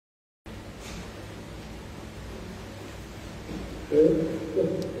All right,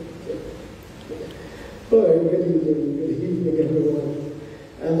 good evening, everyone,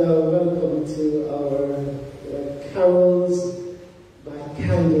 and welcome to our carols by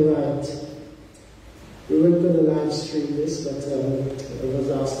candlelight. We weren't going to live stream this, but I was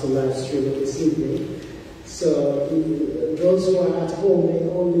asked to live stream it this evening. So those who are at home may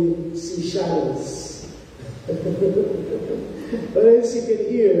only see shadows. But as you can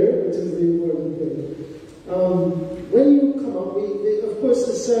hear, which is the important thing, when you come up, of course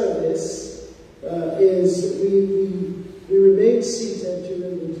the service is we remain seated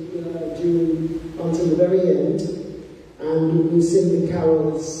until the very end, and we sing the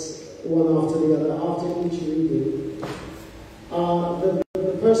carols one after the other after each reading. The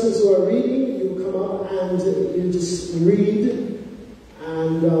persons who are reading, you come up and you just read,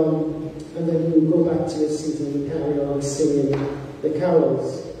 and then you go back to your seat and you carry on singing the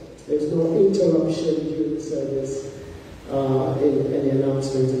carols. There's no interruption during the service. In any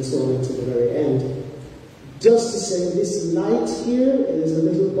announcement and so on until the very end. Just to say, this light here, there's a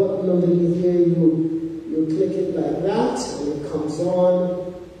little button underneath here, you click it like that, and it comes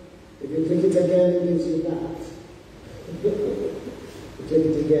on. If you click it again, it gives you that. You click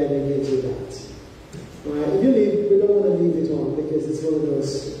it again, it gives you that. Alright, if you leave, we don't want to leave it on because it's one of those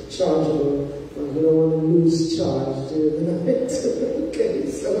chargeable, we don't want to lose charge during the night. Okay,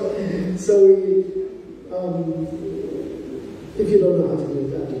 so we, if you don't know how to do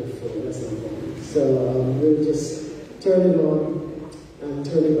that, do it for that's not a problem. So we'll just turn it on and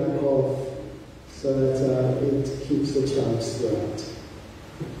turn it back off so that it keeps the charge throughout.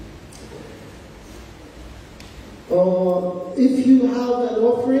 If you have an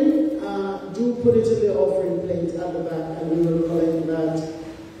offering, do put it in the offering plate at the back, and we will collect that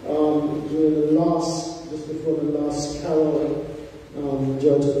during just before the last carol,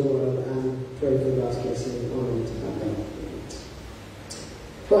 Joy to the World, and pray for God's blessing on it at that point.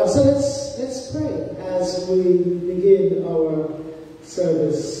 Right, so let's pray as we begin our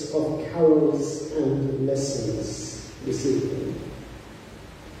service of carols and lessons this evening.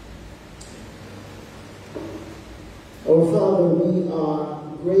 Our Father, we are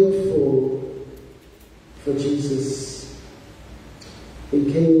grateful for Jesus. He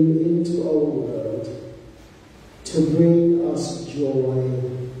came into our world to bring us joy,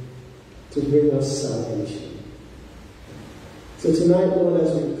 to bring us salvation. So tonight, Lord,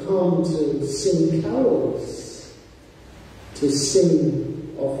 as we come to sing carols, to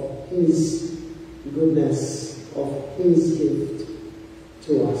sing of His goodness, of His gift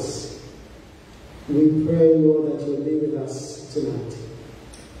to us, we pray, Lord, that you'll be with us tonight.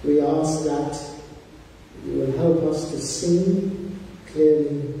 We ask that you will help us to sing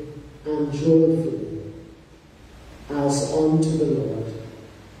clearly and joyfully as unto the Lord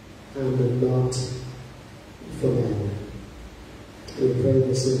and not for men. We pray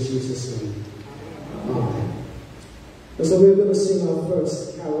this in Jesus' name. Amen. And so we're going to sing our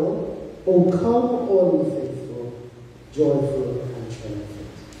first carol, O come all ye faithful, joyful and triumphant.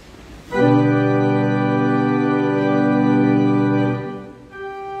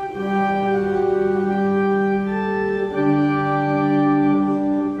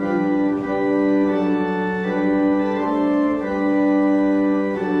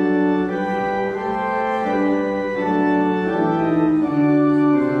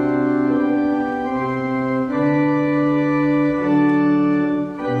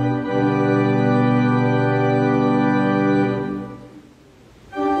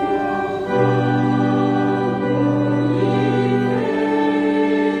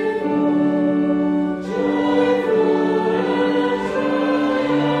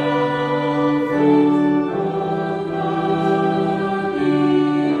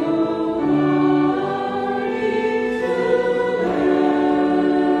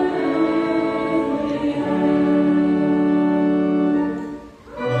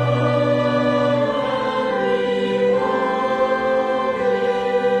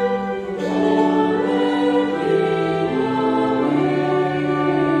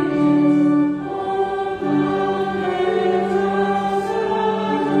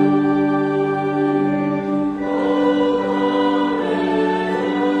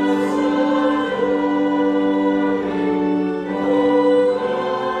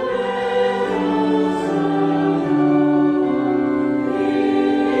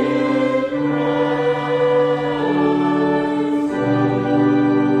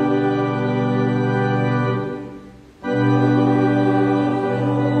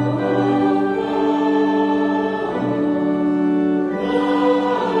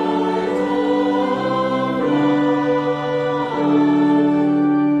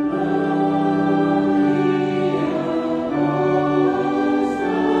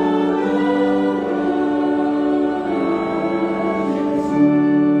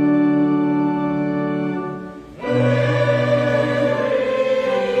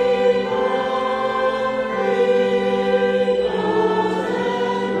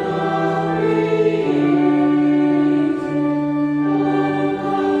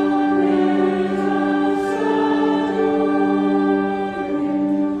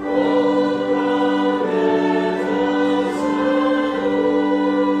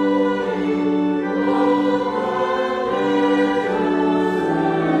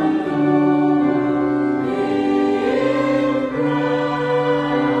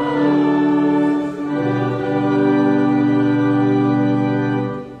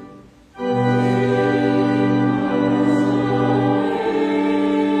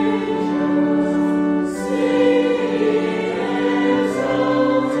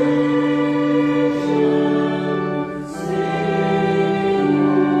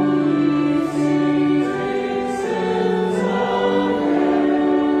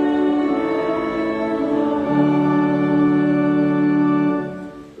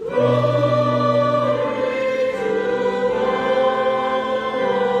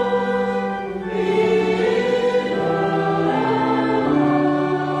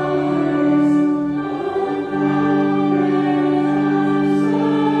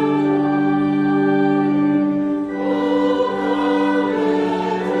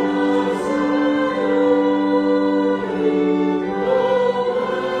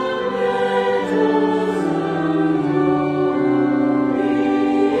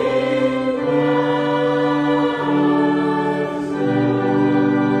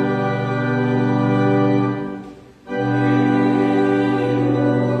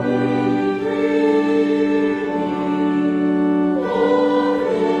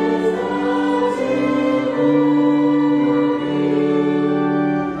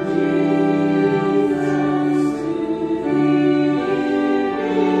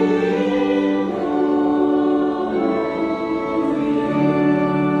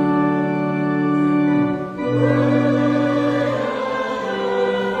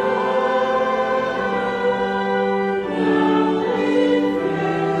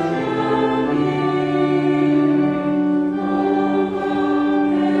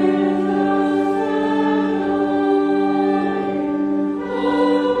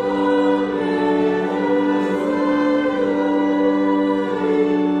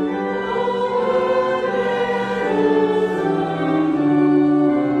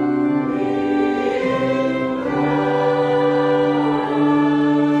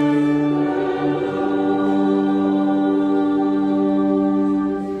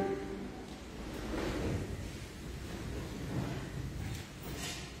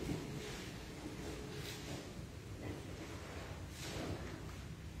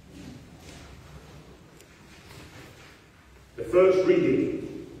 The first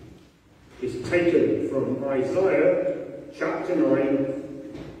reading is taken from Isaiah chapter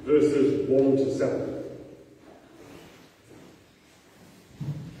 9, verses 1 to 7.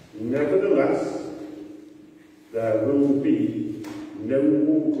 Nevertheless, there will be no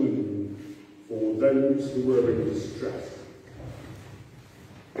more gloom for those who are in distress.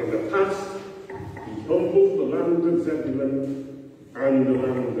 In the past, he humbled the land of Zebulun and the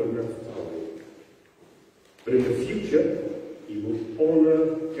land of Naphtali. But in the future, he will honour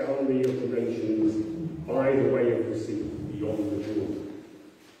Galilee of the nations by the way of the sea, beyond the Jordan.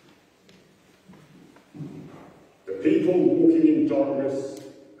 The people walking in darkness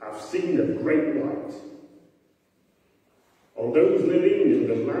have seen a great light. On those living in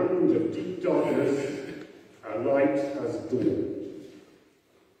the land of deep darkness, a light has dawned.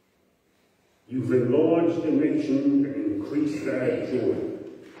 You've enlarged the nation and increased their joy.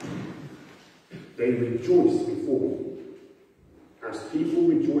 They rejoice before you, as people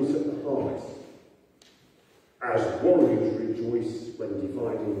rejoice at the harvest, as warriors rejoice when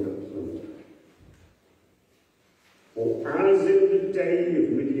dividing the plunder. For as in the day of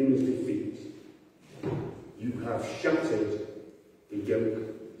Midian's defeat, you have shattered the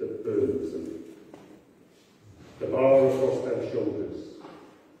yoke that burns them, the bar across their shoulders,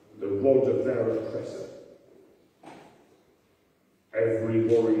 the rod of their oppressor. Every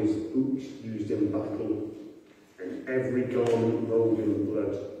warrior's boot used in battle, and every garment rolled in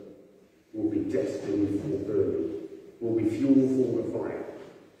blood, will be destined for burning, will be fuel for the fire.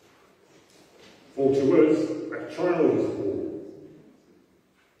 For to us a child is born,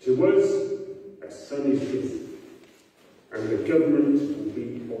 to us a son is given, and the government will be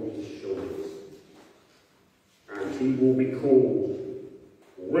on his shoulders. And he will be called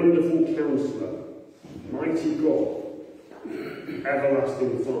Wonderful Counselor, Mighty God,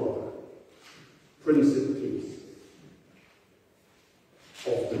 Everlasting Father, Prince of Peace.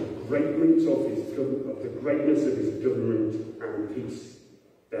 Of the greatness of his government and peace,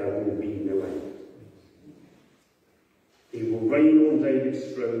 there will be no end. He will reign on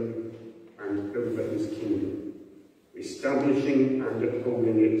David's throne and over his kingdom, establishing and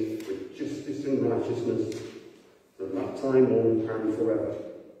upholding it with justice and righteousness from that time on and forever.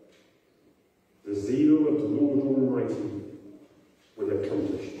 The zeal of the Lord Almighty will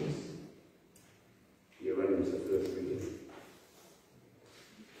accomplish this. Here ends the first reading.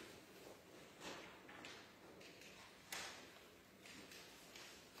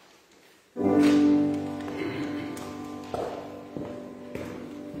 Thank you.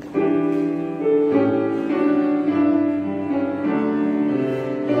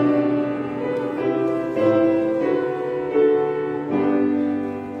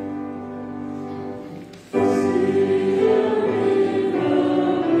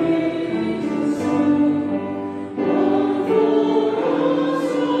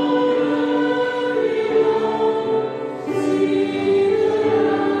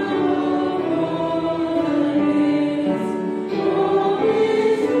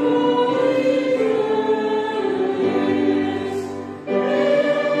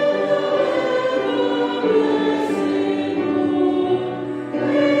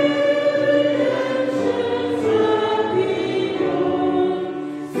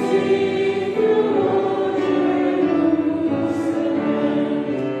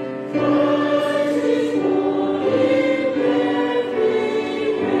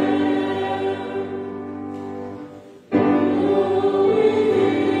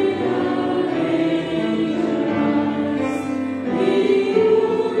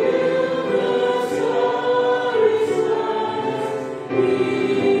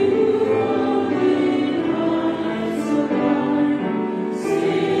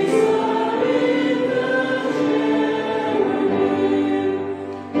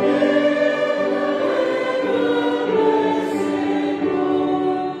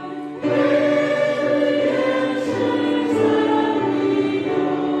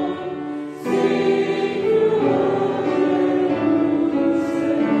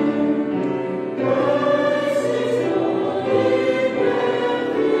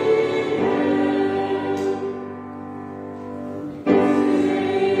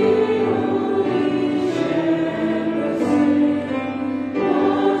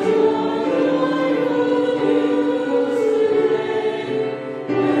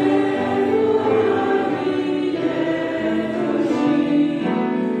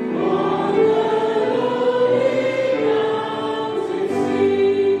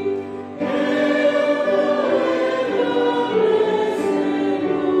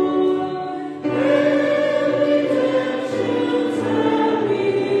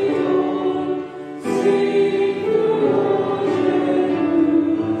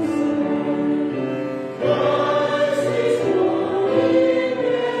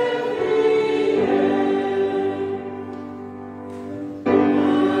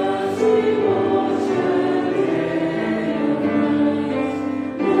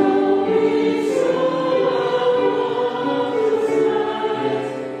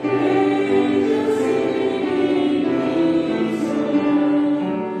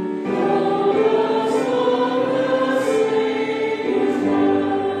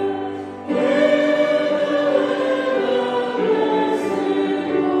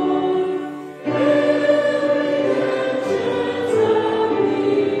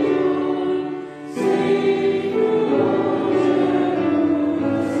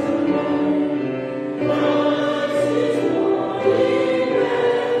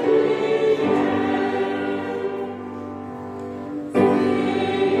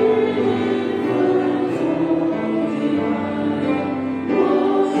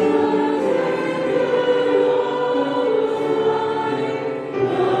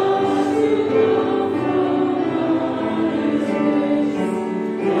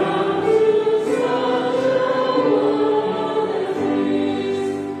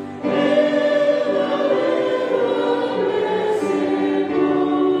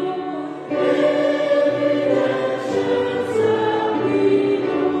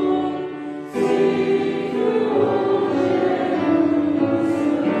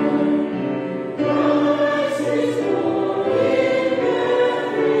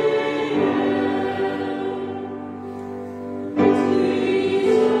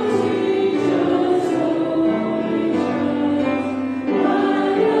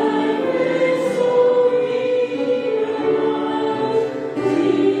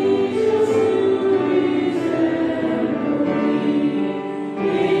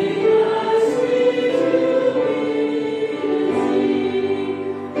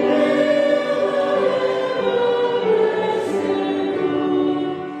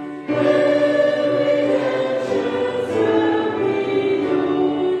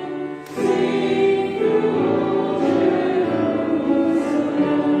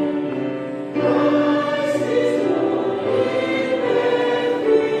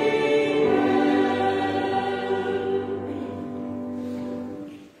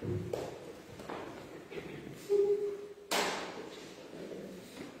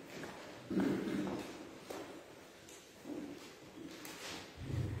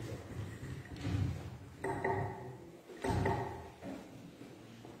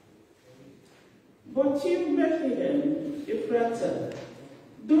 But you, Bethlehem, Ephrathah,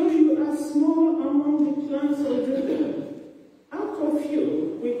 though you are small among the clans of Judah, out of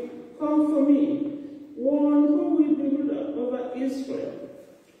you will come for me one who will be ruler over Israel,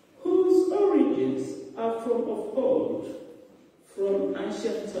 whose origins are from of old, from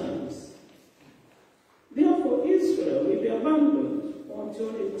ancient times. Therefore Israel will be abandoned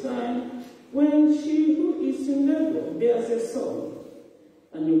until the time when she who is in labor bears a son,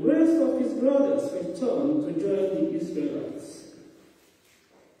 and the rest of his brothers return to join the Israelites.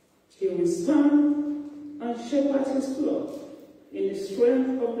 He will stand and shepherd his flock in the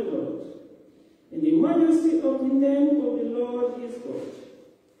strength of the Lord, in the majesty of the name of the Lord his God.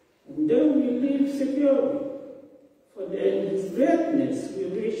 And then we live securely, for then his greatness will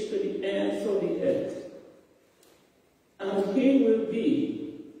reach to the ends of the earth, and he will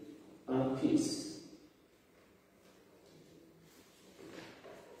be our peace.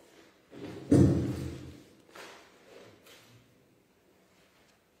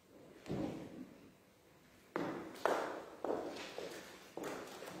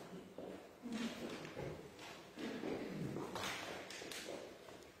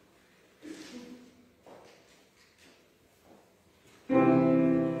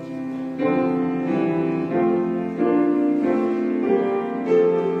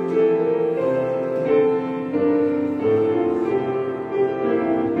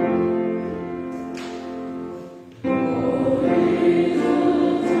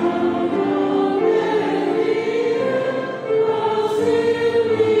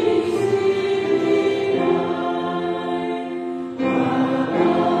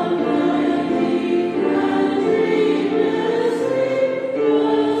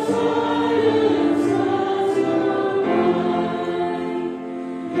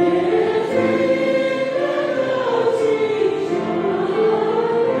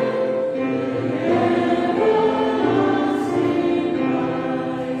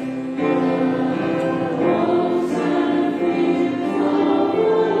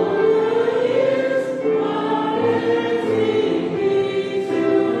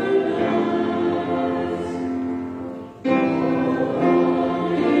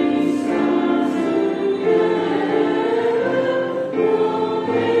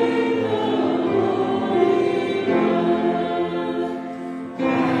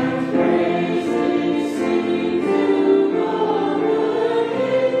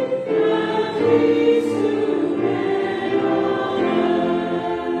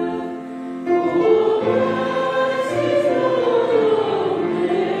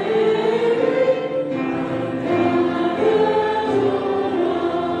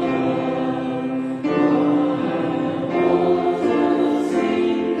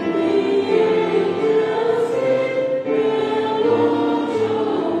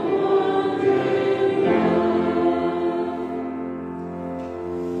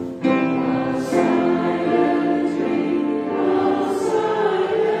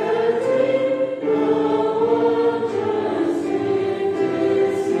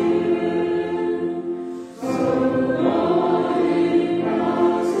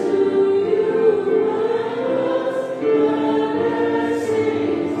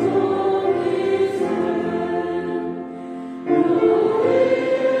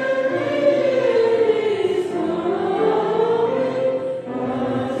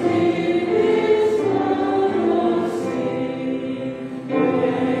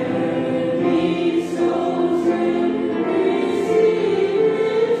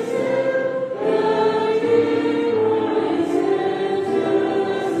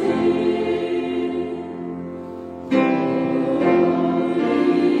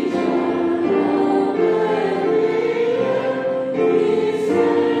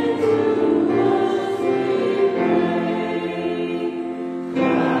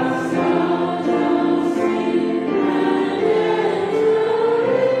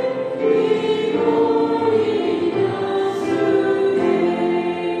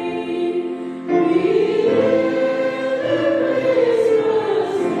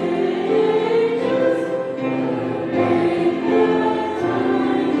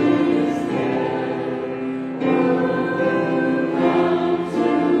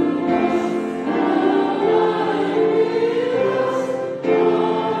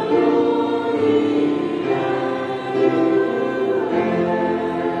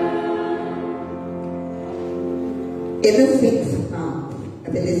 In the 6th month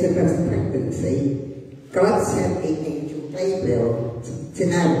of Elizabeth's pregnancy, God sent the angel Gabriel to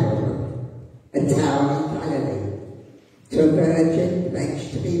Nazareth, a town in Galilee, to a virgin pledged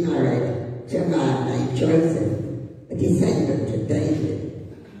to be married to a man named Joseph, a descendant of David.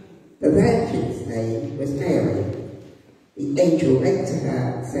 The virgin's name name was Mary. The angel went to her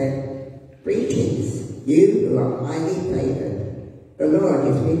and said, "Greetings, you who are highly favoured. The Lord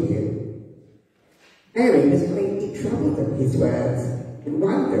is with you." Mary was greatly troubled at his words and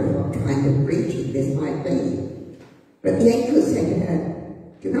wondered what kind of greeting this might be. But the angel said to her,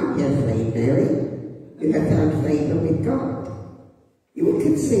 "Do not be afraid, Mary. You have found favour with God. You will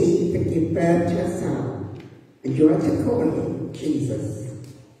conceive and give birth to a son, and you are to call him Jesus.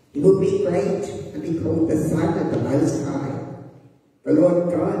 He will be great and be called the Son of the Most High. The Lord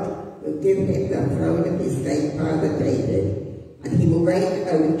God will give him the throne of his late father David, and he will reign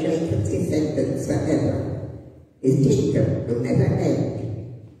over Jacob's descendants forever. His kingdom will never end."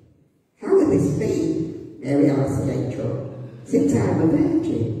 "How will this be?" Mary asked the angel, "since I am a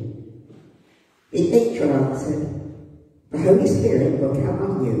virgin?" The angel answered, "The Holy Spirit will come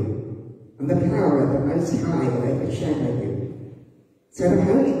on you, and the power of the Most High will overshadow you. So the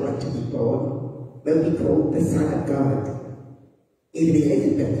Holy One to be born will be called the Son of God. Even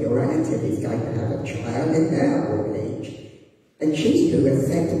Elizabeth, your relative, is going to have a child in her old age, and she who was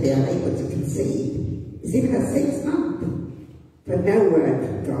said to be unable to conceive is in her 6th month. For no word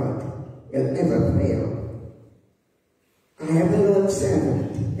from God will ever fail." "I am the Lord's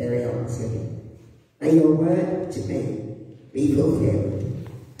servant," Mary answered. "May your word to me be fulfilled."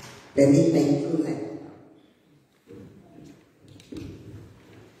 Then the angel left.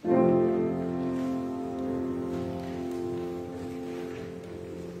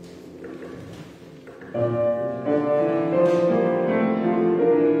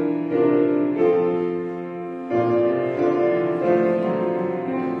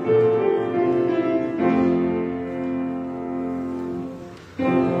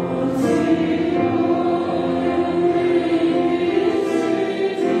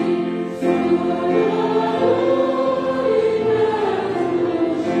 Thank you.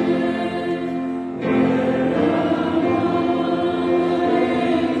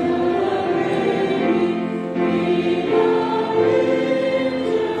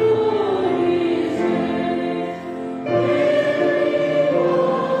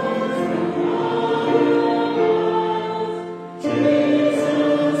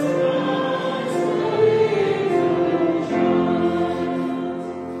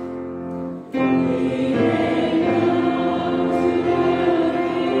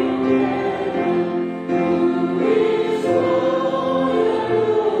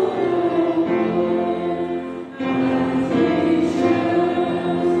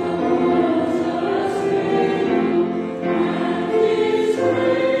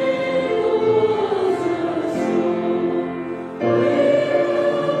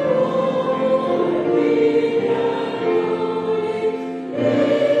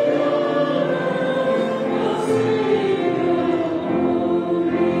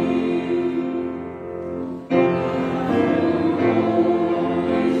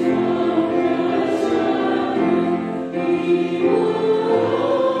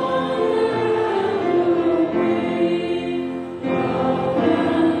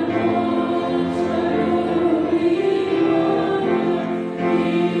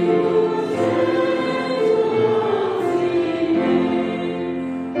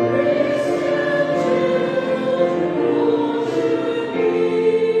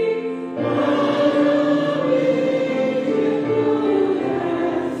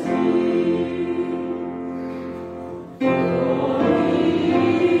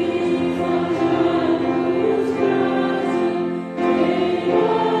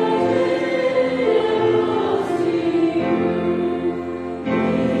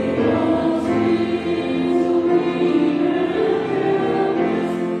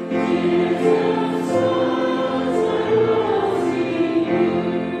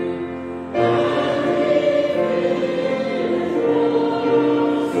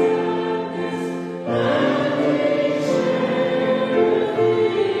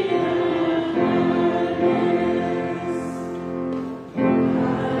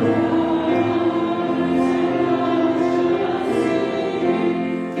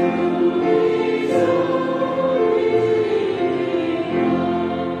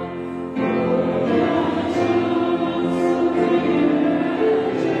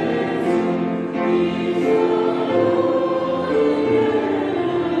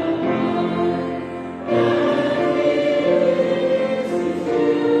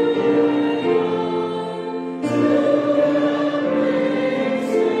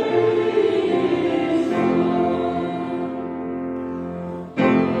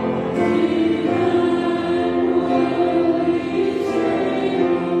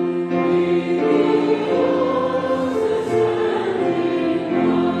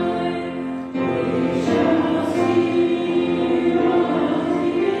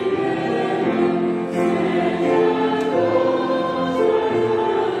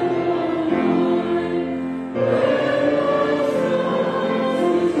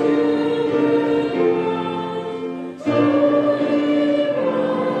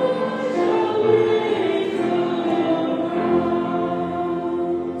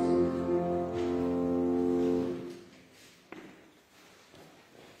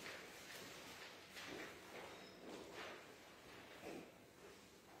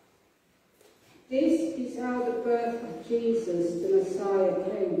 how the birth of Jesus, the Messiah,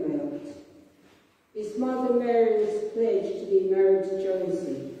 came about. His mother Mary was pledged to be married to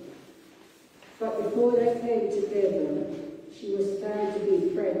Joseph, but before they came together, she was found to be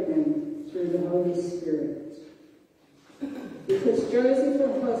pregnant through the Holy Spirit. Because Joseph,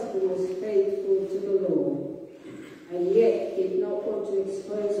 her husband, was faithful to the law, and yet did not want to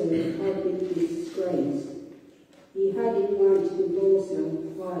expose her in public disgrace, he had in mind to divorce her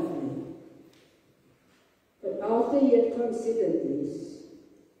quietly. But after he had considered this,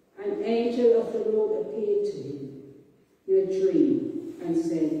 an angel of the Lord appeared to him in a dream and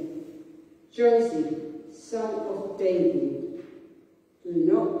said, Joseph, son of David, do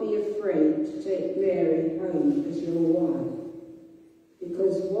not be afraid to take Mary home as your wife,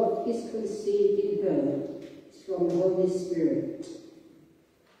 because what is conceived in her is from the Holy Spirit.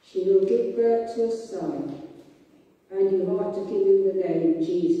 She will give birth to a son, and you are to give him the name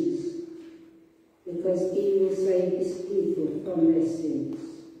Jesus, because he will save his people from their sins.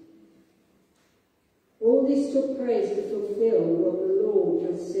 All this took place to fulfill what the Lord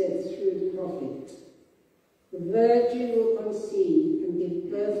had said through the prophet. The virgin will conceive and give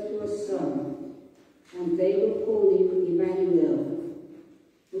birth to a son, and they will call him Emmanuel,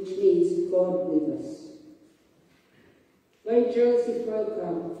 which means God with us. When Joseph woke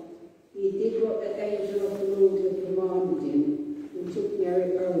up, he did what the angel of the Lord had commanded him, and took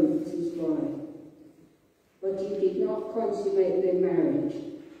Mary home as his wife. But he did not consummate their marriage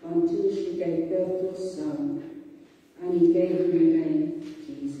until she gave birth to a son, and he gave him the name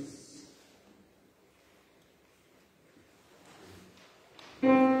Jesus.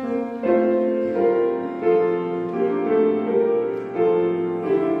 Oh,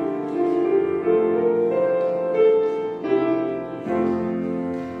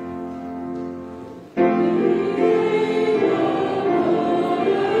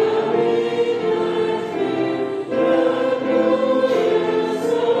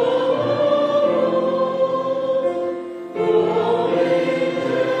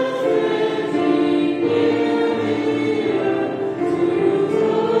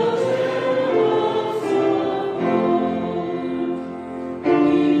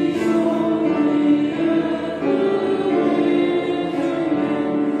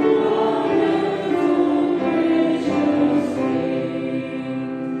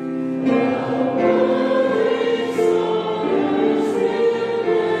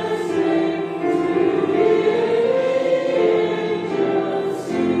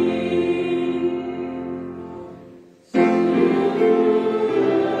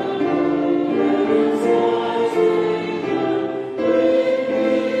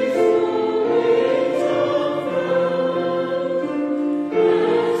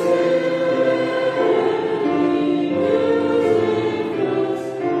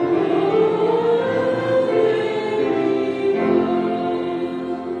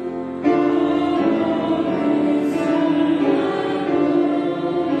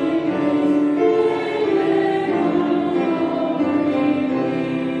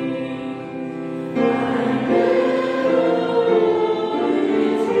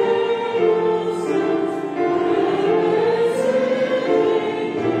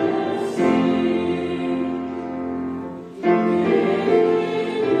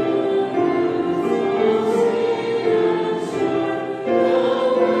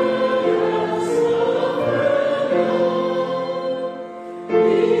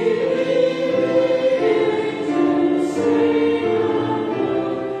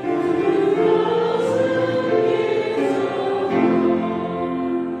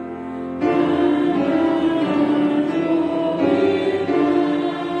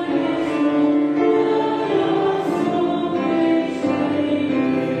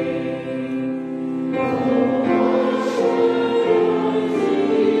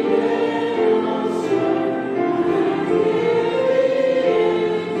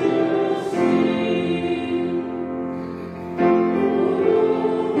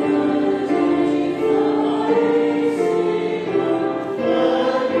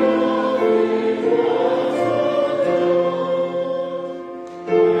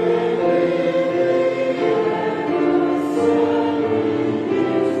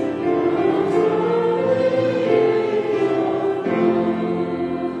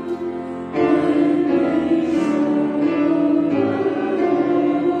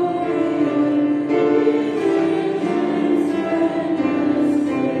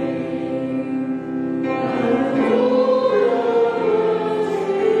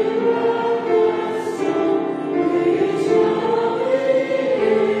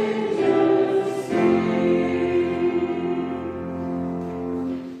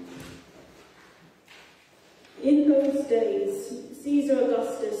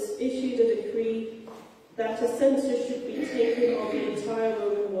 Augustus issued a decree that a census should be taken of the entire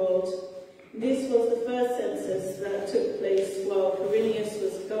Roman world. This was the first census that took place while Quirinius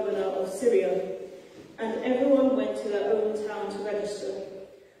was governor of Syria, and everyone went to their own town to register.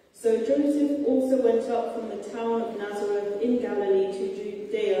 So Joseph also went up from the town of Nazareth in Galilee to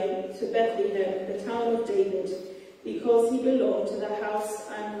Judea, to Bethlehem, the town of David, because he belonged to the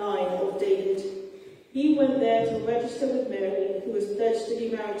house and line of David. He went there to register with Mary, who was pledged to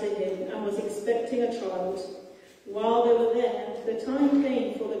be married to him and was expecting a child. While they were there, the time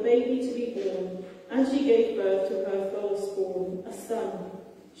came for the baby to be born, and she gave birth to her firstborn, a son.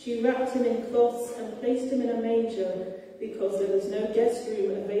 She wrapped him in cloths and placed him in a manger, because there was no guest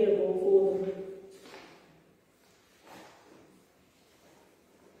room available for them.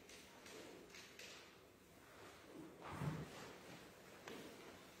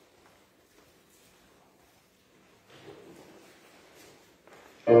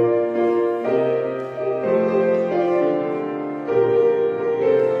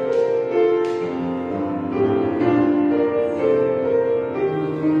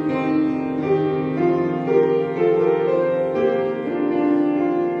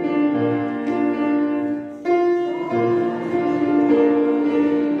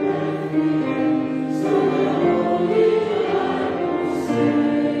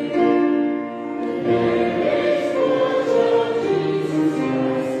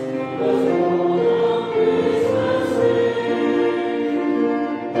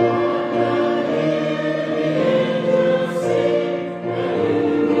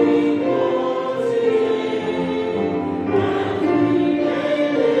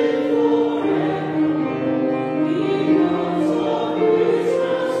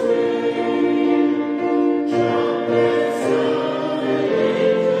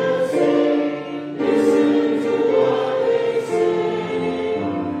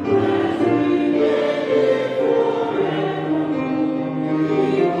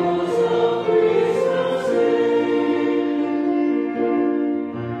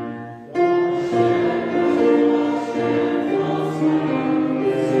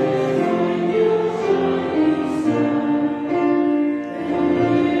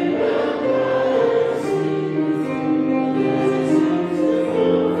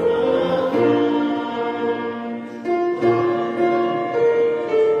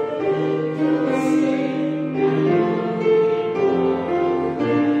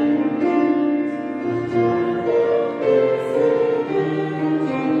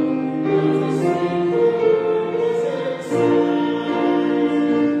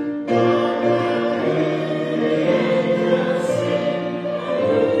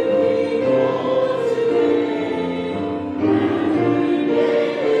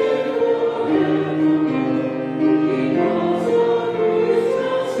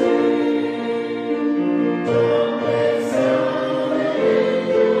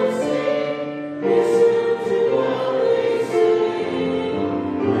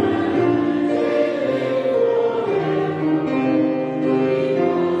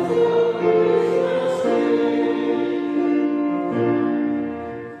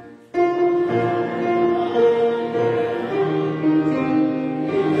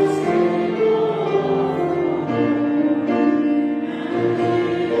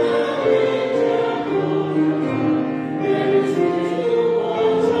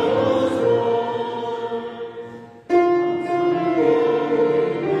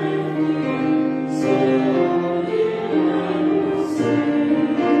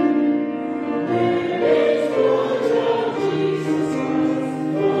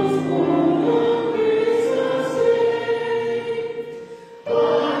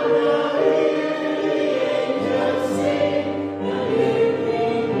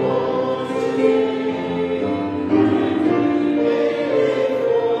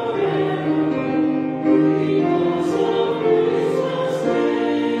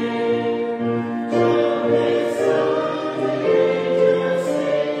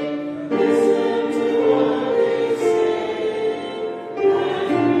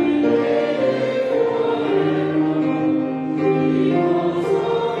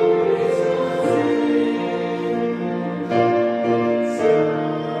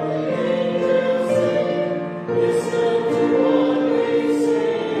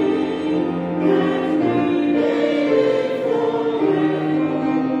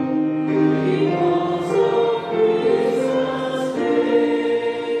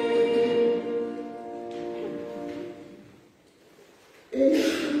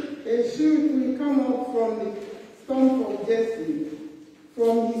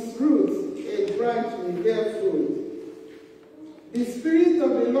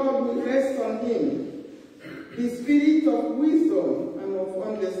 Spirit of the Lord will rest on him, the Spirit of wisdom and of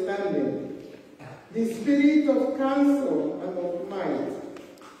understanding, the Spirit of counsel and of might,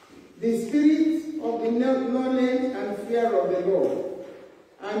 the Spirit of the knowledge and fear of the Lord,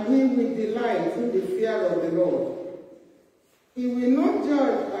 and he will delight in the fear of the Lord. He will not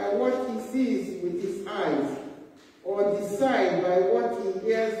judge by what he sees with his eyes, or decide by what he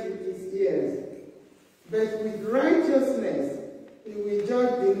hears with his ears, but with righteousness he will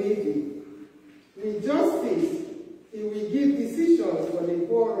judge the needy. With justice he will give decisions for the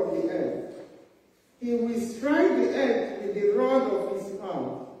poor of the earth. He will strike the earth with the rod of his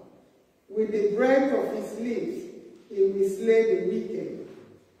mouth. With the breath of his lips he will slay the wicked.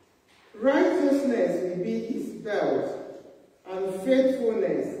 Righteousness will be his belt, and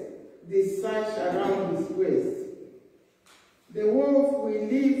faithfulness the sash around his waist. The wolf will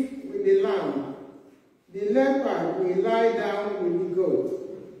live with the lamb. The leopard will lie down with the goat.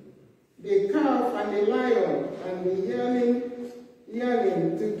 The calf and the lion and the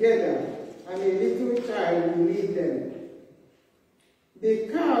yearling together, and a little child will lead them. The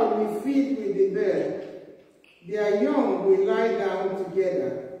cow will feed with the bear. Their young will lie down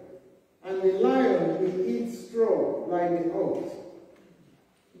together, and the lion will eat straw like the ox.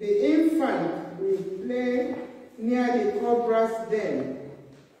 The infant will play near the cobra's den,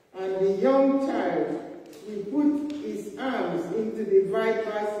 and the young child will put his arms into the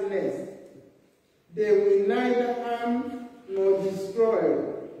viper's nest. They will neither harm nor destroy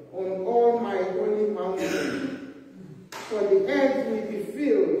on all my holy mountain, for the earth will be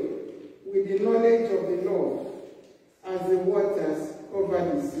filled with the knowledge of the Lord, as the waters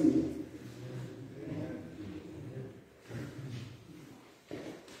cover the sea.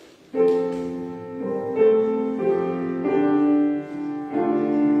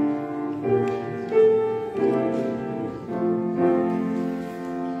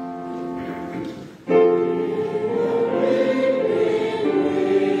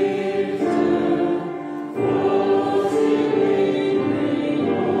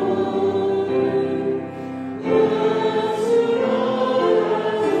 Surround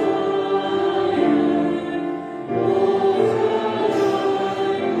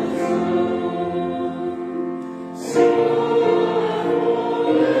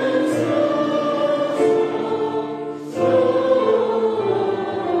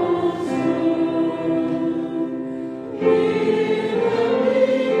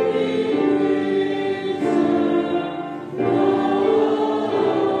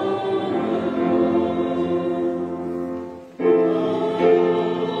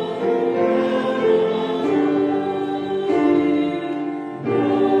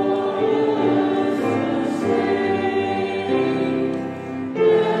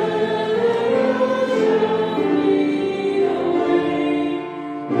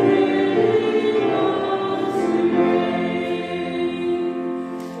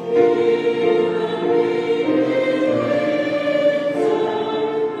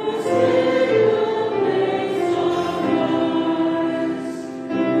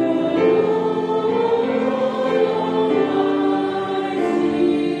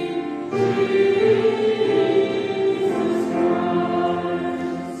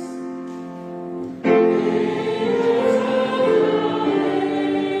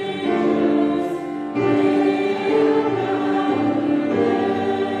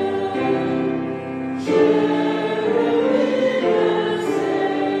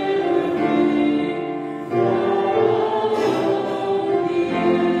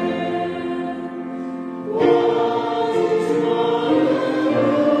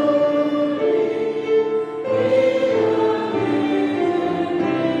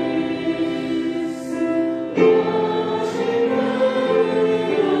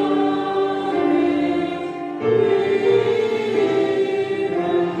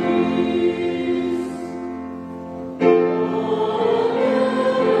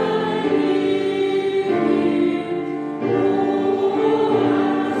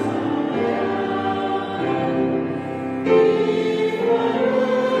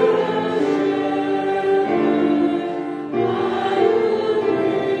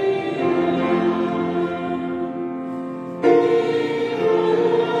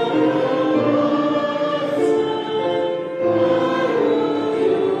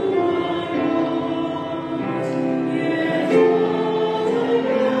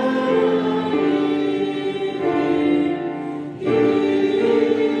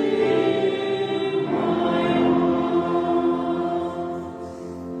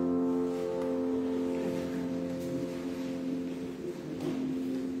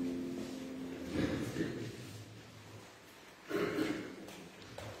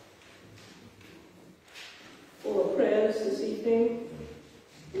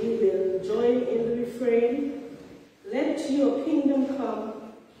your kingdom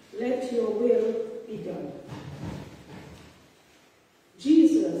come, let your will be done.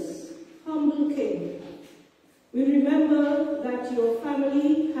 Jesus, humble King, we remember that your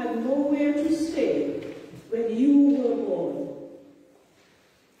family had nowhere to stay when you were born.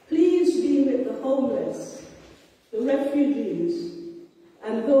 Please be with the homeless, the refugees,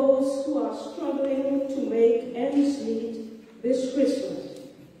 and those who are struggling to make ends meet this Christmas.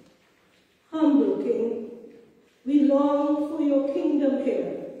 Humble King, we long for your kingdom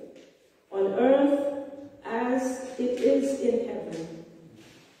here, on earth as it is in heaven.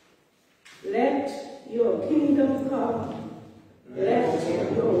 Let your kingdom come, let your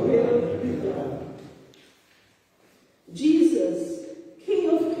will be done. Jesus, King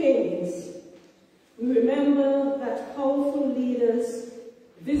of Kings, we remember that powerful leaders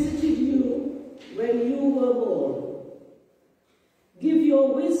visited you when you were born. Give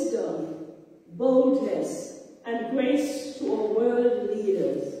your wisdom, boldness, and grace to our world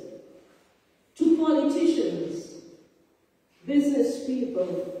leaders, to politicians, business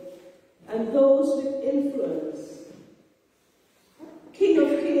people, and those with influence. King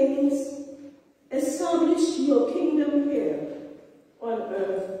of Kings, establish your kingdom here on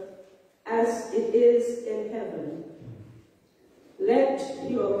earth as it is in heaven. Let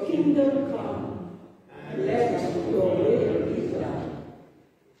your kingdom come, and let your will be done.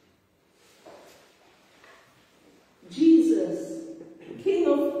 Jesus, King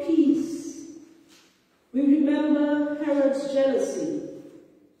of Peace, we remember Herod's jealousy,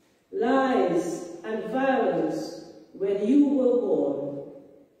 lies, and violence when you were born.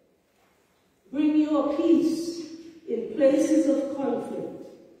 Bring your peace in places of conflict,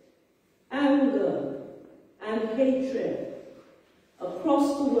 anger, and hatred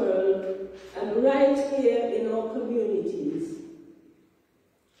across the world and right here in our communities.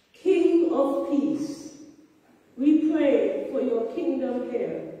 King of Peace, we pray for your kingdom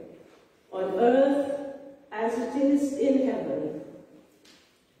here, on earth as it is in heaven.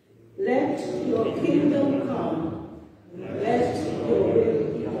 Let your kingdom come, let your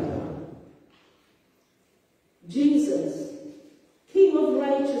will be done. Jesus, King of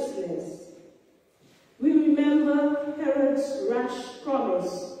righteousness, we remember Herod's rash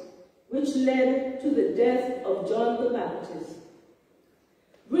promise, which led to the death of John the Baptist.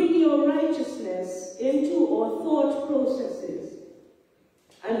 Bring your righteousness into our thought processes,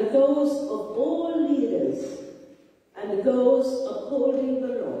 and those of all leaders, and those upholding the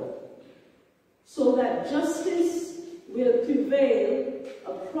law, so that justice will prevail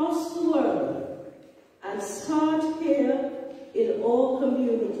across the world and start here in all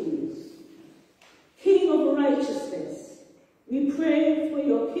communities. King of righteousness, we pray for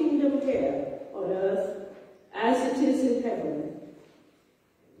your kingdom here on earth as it is in heaven.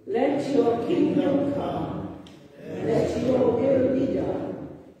 Let your kingdom come, let your will be done.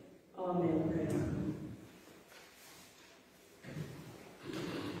 Amen. Amen.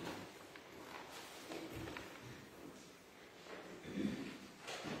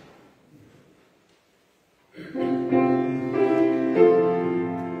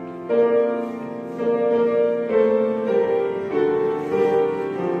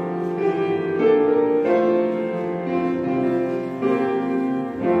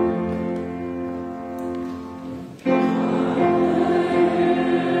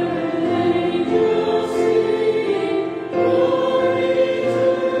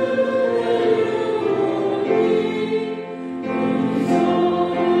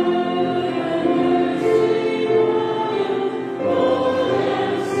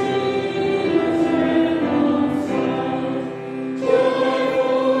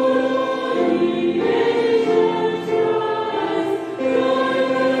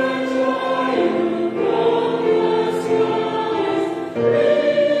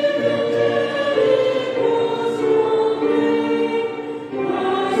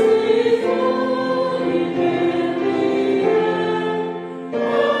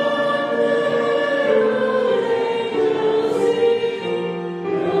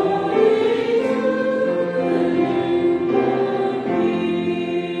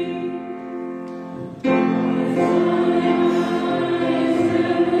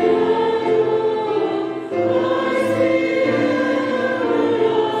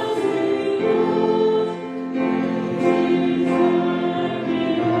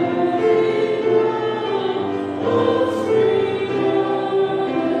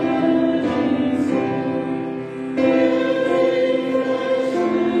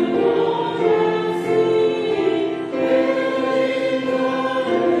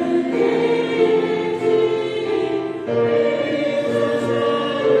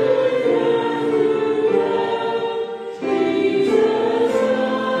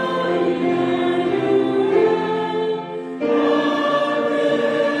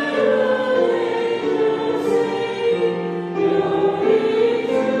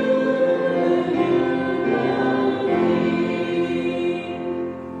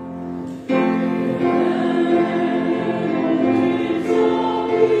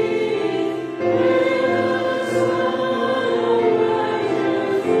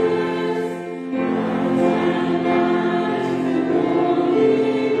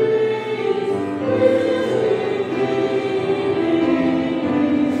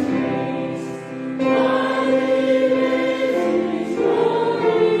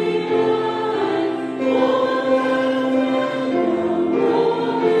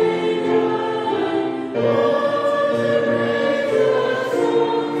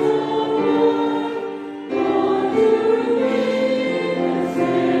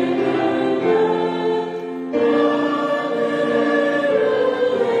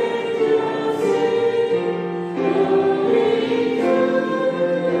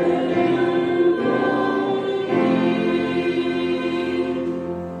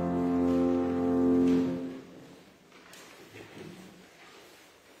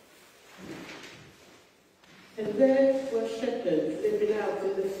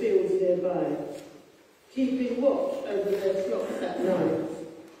 nearby, keeping watch over their flocks at night.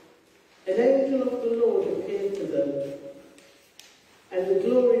 An angel of the Lord appeared to them, and the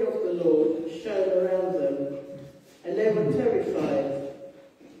glory of the Lord shone around them, and they were terrified.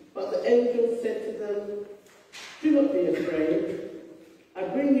 But the angel said to them, "Do not be afraid. I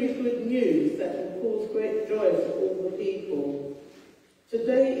bring you good news that will cause great joy for all the people.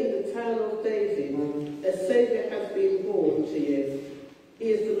 Today in the town of David, a Saviour has been born to you. He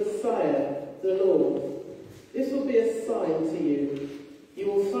is the Messiah, the Lord. This will be a sign to you.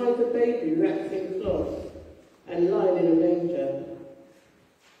 You will find the baby wrapped in cloth and lying in a manger."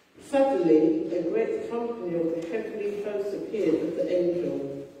 Suddenly, a great company of the heavenly hosts appeared with the angel,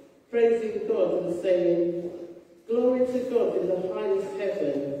 praising God and saying, "Glory to God in the highest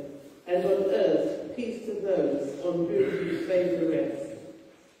heaven, and on earth peace to those on whom you favour rest."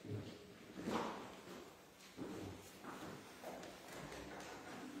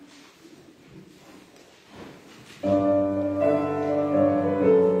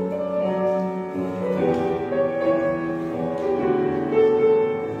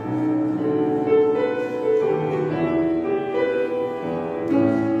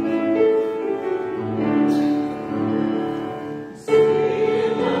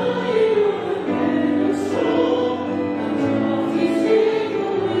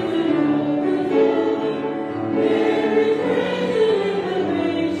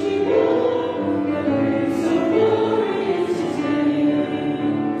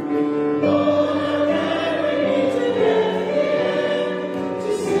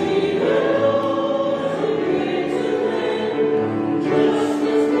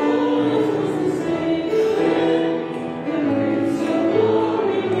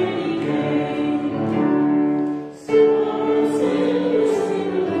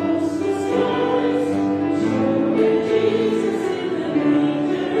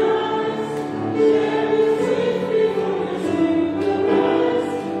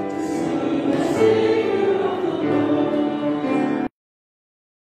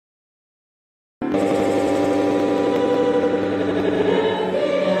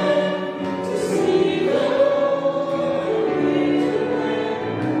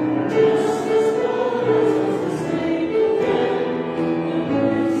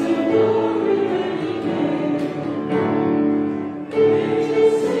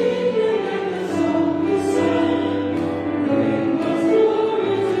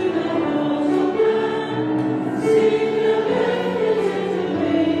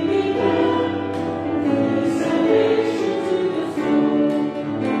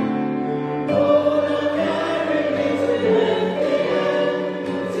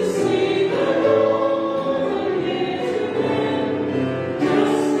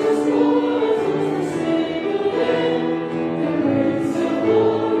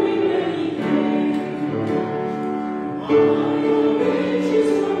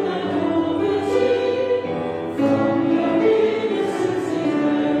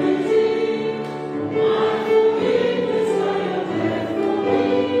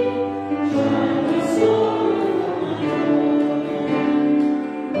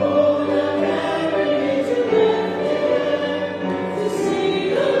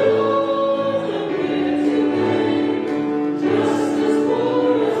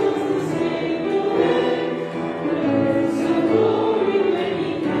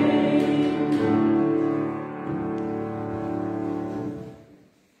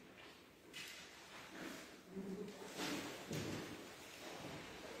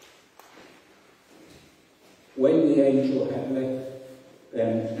 When the angel had left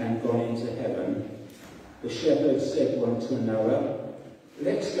them and gone into heaven, the shepherds said one to another,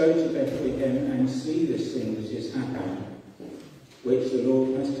 "Let's go to Bethlehem and see this thing that has happened, which the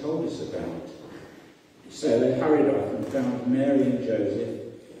Lord has told us about." So they hurried off and found Mary and Joseph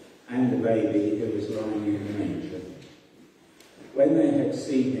and the baby who was lying in the manger. When they had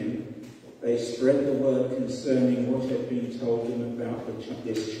seen him, they spread the word concerning what had been told them about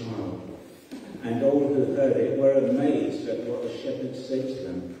this child. And all who heard it were amazed at what the shepherds said to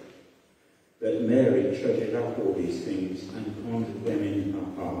them. But Mary treasured up all these things and pondered them in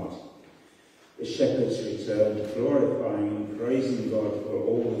her heart. The shepherds returned, glorifying and praising God for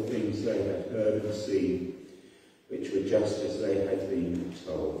all the things they had heard and seen, which were just as they had been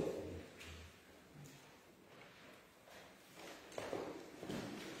told.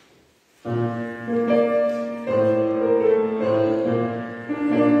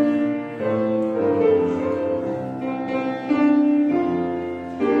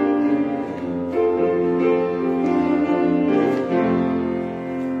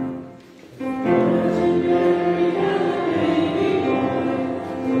 Virgin Mary had a baby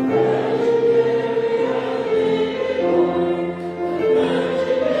boy.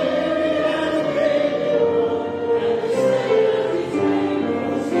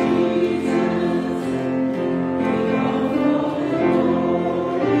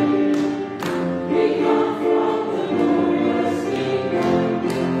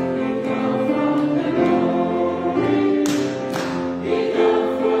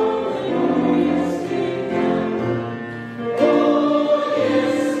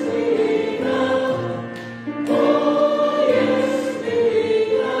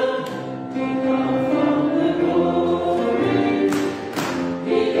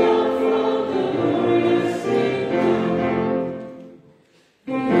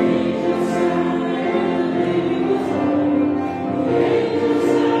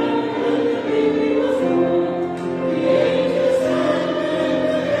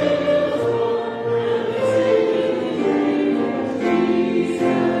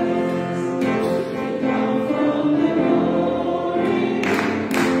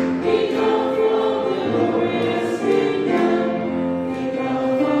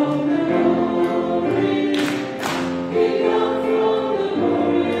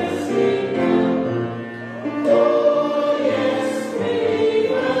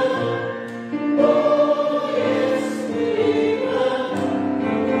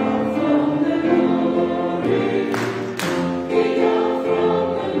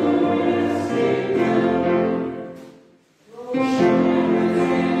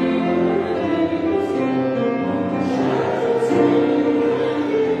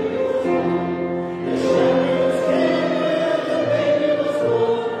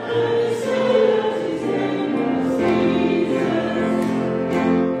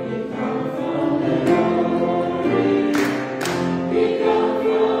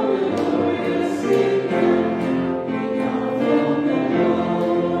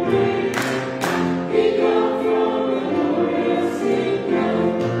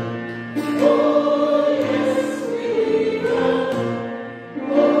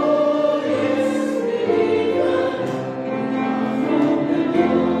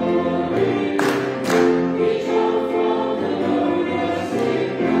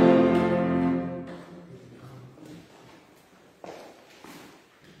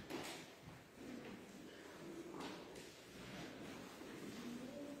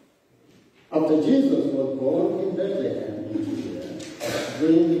 After Jesus was born in Bethlehem in Judea,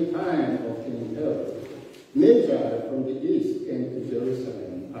 during the time of King Herod, Magi from the east came to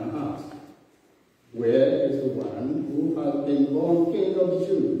Jerusalem and asked, "Where is the one who has been born King of the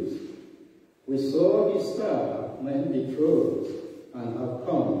Jews? We saw his star when it rose and have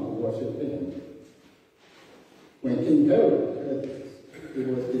come to worship him." When King Herod heard this, he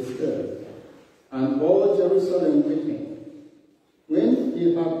was disturbed, and all Jerusalem with him. When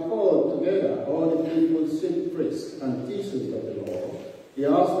he had called together all the people's chief priests and teachers of the law, he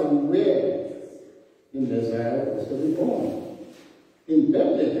asked them where the Messiah was to be born. "In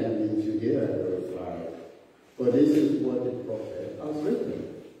Bethlehem in Judea," they replied, "for this is what the prophet has written.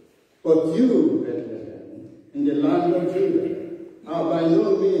 But you, Bethlehem, in the land of Judah, are by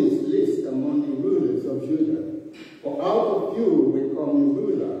no means least among the rulers of Judah, for out of you will come a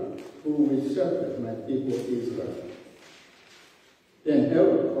ruler who will shepherd my people Israel." Then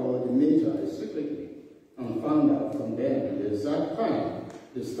Herod called the Magi secretly and found out from them the exact time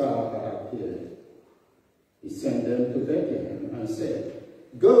the star had appeared. He sent them to Bethlehem and said,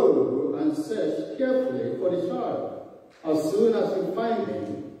 "Go and search carefully for the child. As soon as you find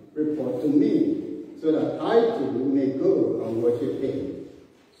him, report to me, so that I too may go and worship him."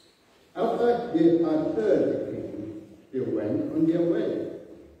 After they had heard the king, they went on their way,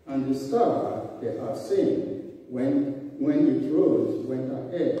 and the star they had seen when it rose went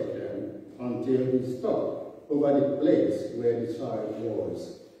ahead of them until it stopped over the place where the child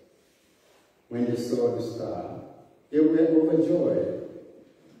was. When they saw the star, they were overjoyed.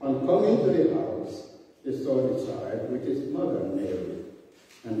 On coming to the house, they saw the child with his mother Mary,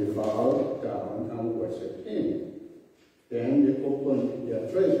 and they bowed down and worshipped him. Then they opened their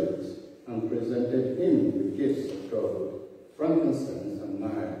treasures and presented him with gifts of gold, frankincense, and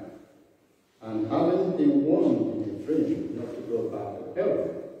myrrh. And having been warned in a dream not to go back to Herod,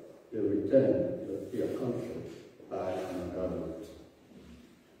 they returned to their country by another route.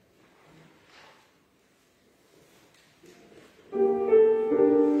 Thank you.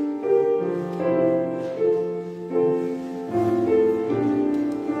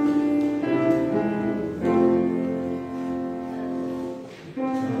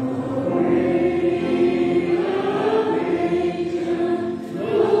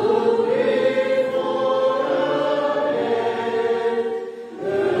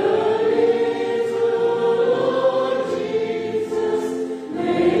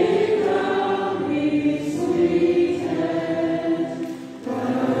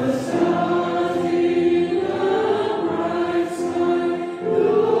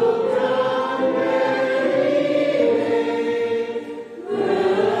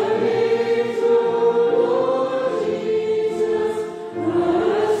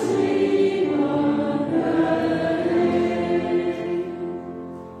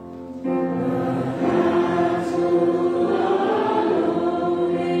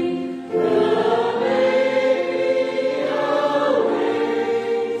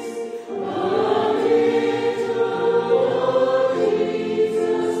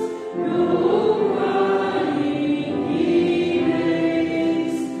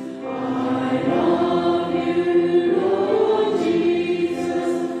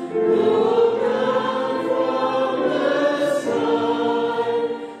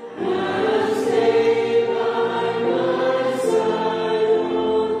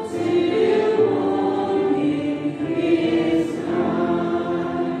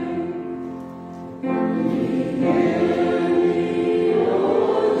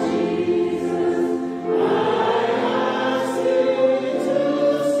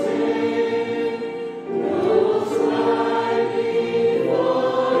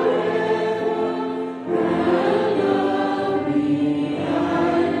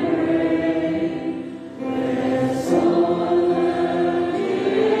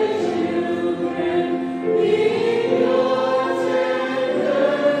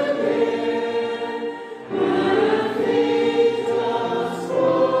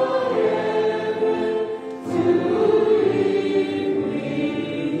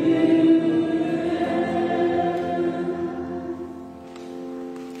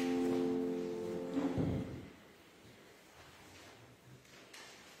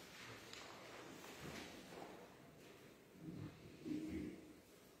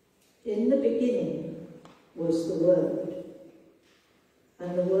 In the beginning was the Word,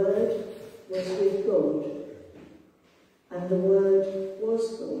 and the Word was with God, and the Word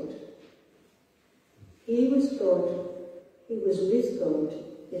was God. He was God, he was with God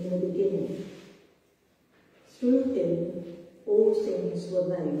in the beginning. Through him all things were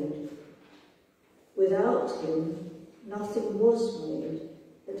made. Without him nothing was made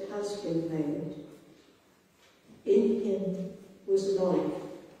that has been made. In him was life,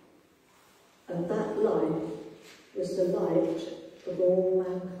 and that life was the light of all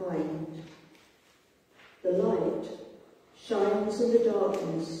mankind. The light shines in the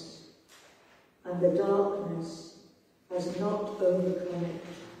darkness, and the darkness has not overcome it.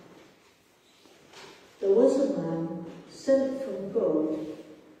 There was a man sent from God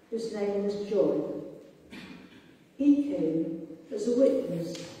whose name was John. He came as a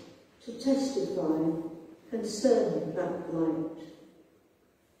witness to testify concerning that light,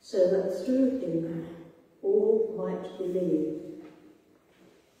 so that through him all might believe.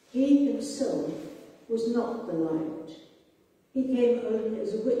 He himself was not the light. He came only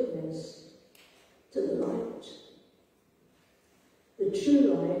as a witness to the light. The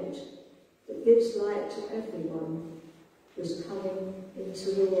true light that gives light to everyone was coming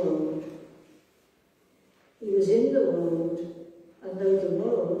into the world. He was in the world, and though the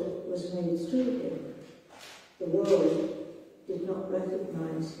world was made through him, the world did not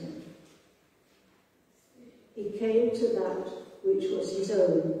recognize him. He came to that which was his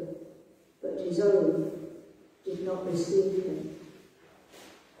own, but his own did not receive him.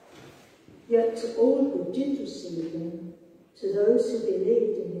 Yet to all who did receive him, to those who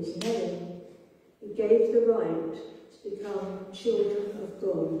believed in his name, he gave the right to become children of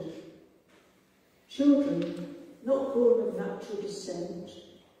God. Children not born of natural descent,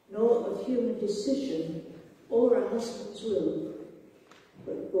 nor of human decision or a husband's will,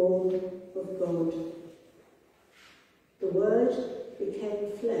 but born of God. The Word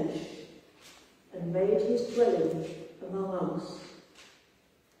became flesh and made his dwelling among us.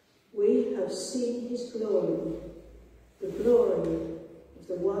 We have seen his glory, the glory of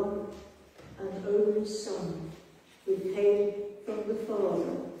the one and only Son, who came from the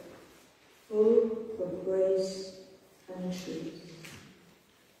Father, full of grace and truth.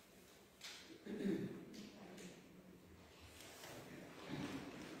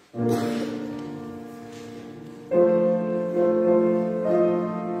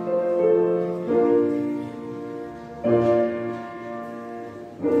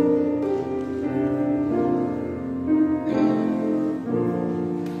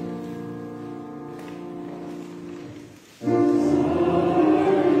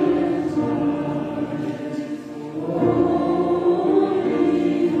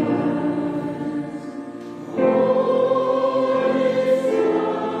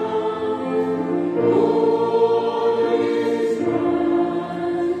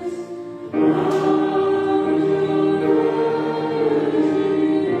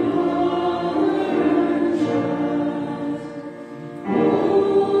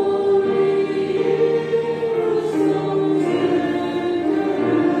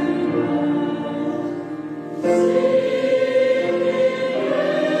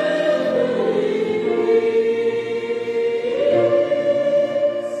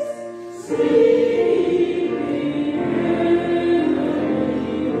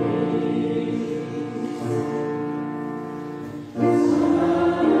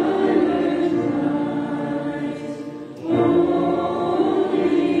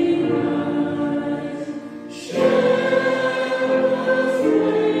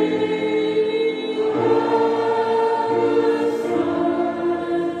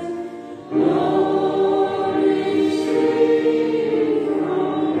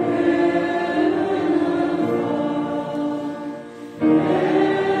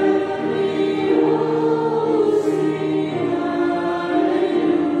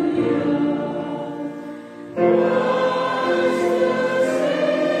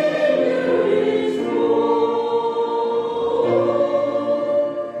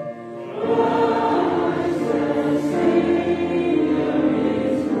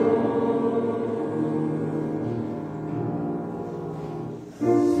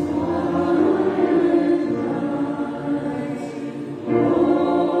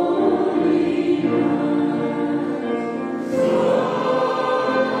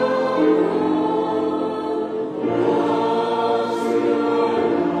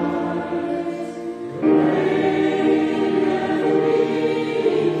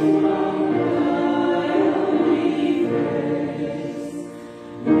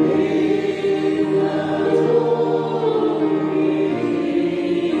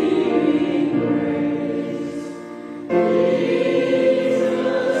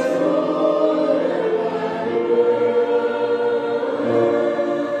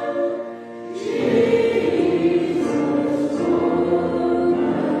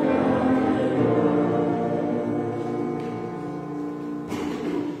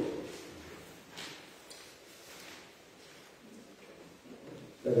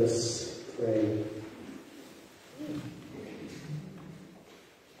 Let us pray.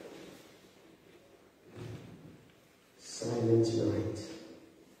 Silent night,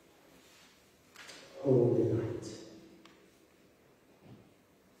 holy night.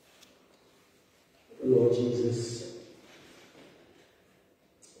 Lord Jesus,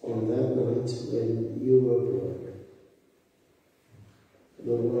 on that night when you were born,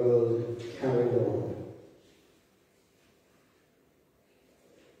 the world carried on.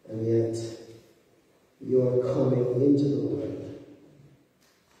 And yet, your coming into the world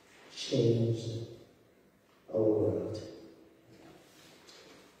changed our world.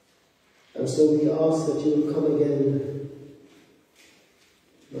 And so we ask that you will come again,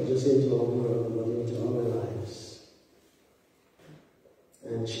 not just into our world, but into our lives,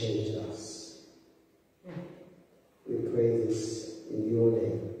 and change us. We pray this in your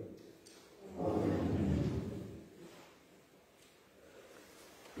name. Amen.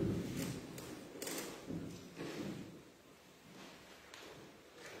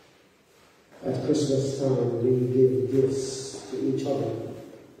 At Christmas time, we give gifts to each other.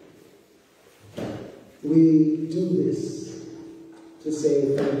 We do this to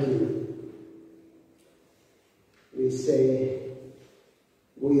say thank you. We say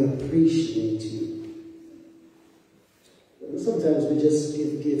we appreciate you. And sometimes we just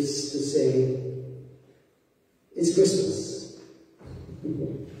give gifts to say it's Christmas.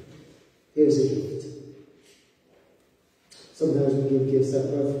 Here's a gift. Sometimes we give gifts at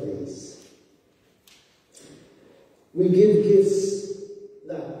birthdays. We give gifts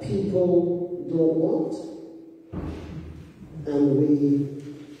that people don't want, and we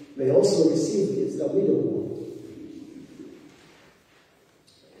may also receive gifts that we don't want.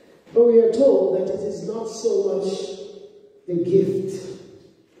 But we are told that it is not so much the gift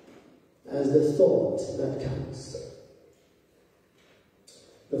as the thought that counts.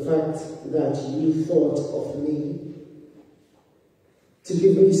 The fact that you thought of me to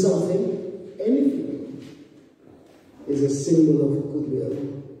give me something, anything, is a symbol of goodwill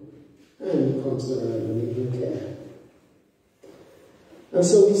and concern and even care. And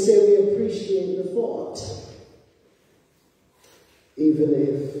so we say we appreciate the thought, even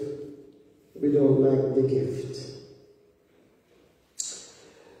if we don't like the gift.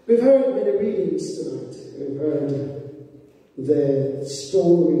 We've heard many readings tonight. We've heard the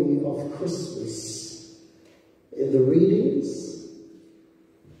story of Christmas in the readings,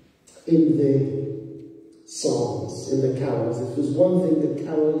 in the songs, in the carols. If there's one thing that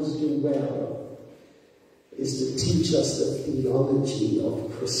carols do well, is to teach us the theology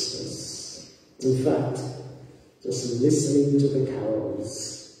of Christmas. In fact, just listening to the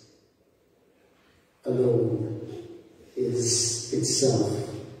carols alone is itself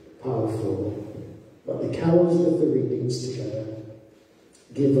powerful. But the carols with the readings together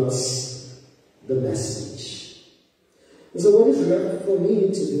give us the message. And so what is left for me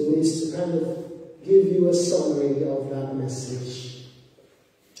to do is to kind of give you a summary of that message.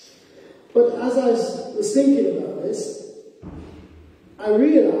 But as I was thinking about this, I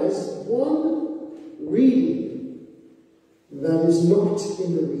realized one reading that is not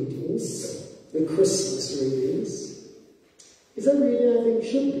in the readings, the Christmas readings, is a reading I think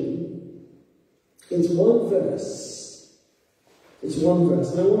should be. It's one verse. It's one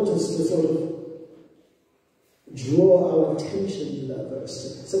verse. And I want us to sort of draw our attention to that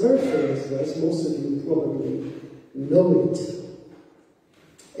verse. It's a very famous verse. Most of you probably know it.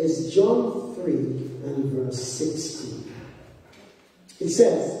 It's John 3 and verse 16. It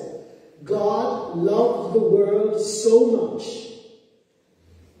says, God loved the world so much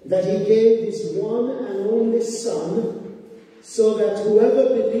that he gave his one and only Son, so that whoever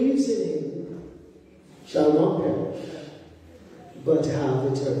believes in him shall not perish, but have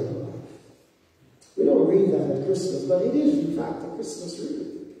eternal life. We don't read that at Christmas, but it is in fact a Christmas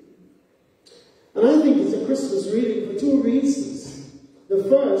reading. And I think it's a Christmas reading for two reasons. The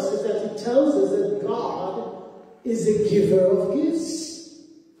first is that it tells us that God is a giver of gifts.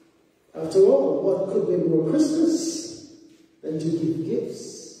 After all, what could be more Christmas than to give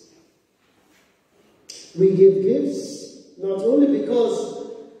gifts? We give gifts not only because,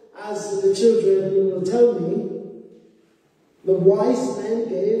 as the children will tell me, the wise men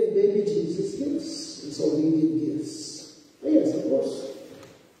gave baby Jesus gifts, and so we give gifts. Oh, yes, of course.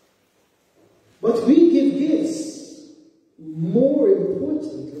 But we give gifts more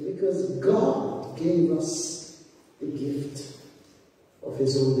importantly because God gave us the gift of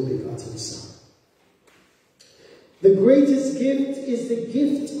his only begotten Son. The greatest gift is the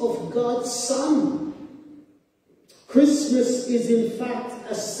gift of God's Son. Christmas is in fact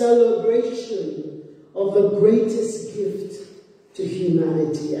a celebration of the greatest gift to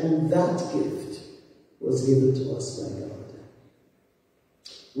humanity, and that gift was given to us by God.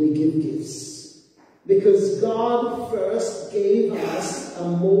 We give gifts because God first gave us a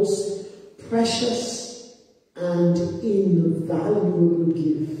most precious and invaluable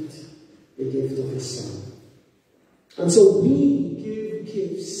gift, the gift of His Son. And so we give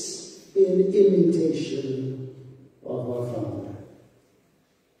gifts in imitation of our Father.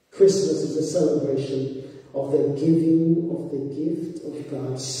 Christmas is a celebration of the giving of the gift of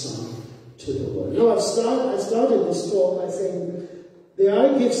God's Son to the world. Now, I started this talk by saying there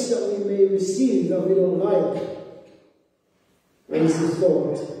are gifts that we may receive that we don't like. And it's the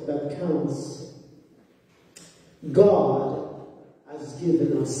thought that counts. God has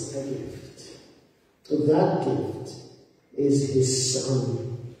given us a gift. So that gift is His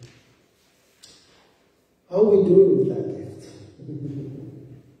Son. How are we doing with that gift?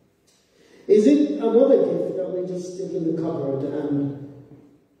 Is it another gift that we just stick in the cupboard and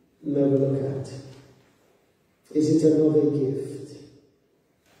never look at? Is it another gift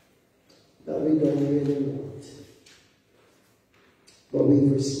that we don't really want, but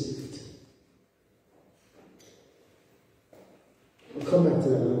we've received? I'll come back to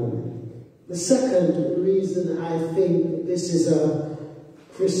that in a moment. The second reason I think this is a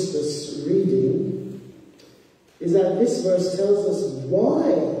Christmas reading is that this verse tells us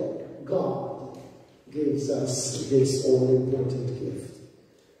why God gives us this all-important gift.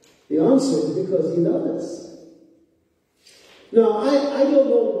 The answer is because He loves us. Now, I don't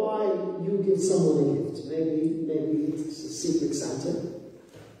know why you give someone a gift. Maybe it's a Secret Santa,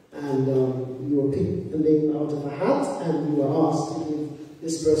 and you are picked the name out of a hat, and you are asked to give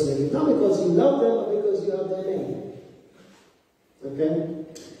this person a gift. Not because you love them, but because you have their name. Okay?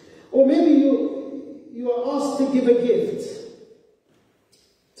 Or maybe you are asked to give a gift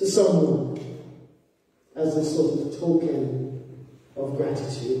to someone as a sort of token of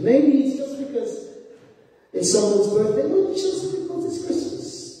gratitude. Maybe it's just because it's someone's birthday. Well, it's just because it's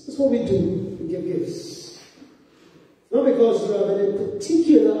Christmas. That's what we do. We give gifts. Not because you have any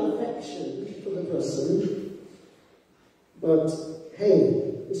particular affection for the person, but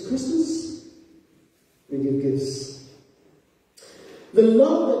hey, it's Christmas. We give gifts. The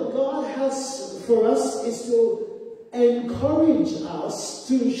love that God has for us is to encourage us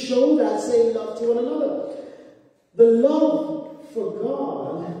to show that same love to one another. The love for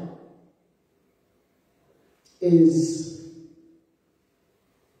God is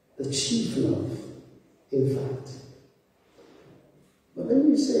the chief love, in fact. But then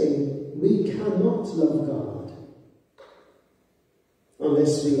you say, we cannot love God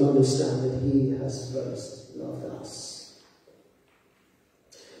unless we understand that He has first loved us.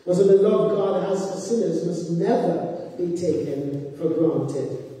 And so the love God has for sinners must never be taken for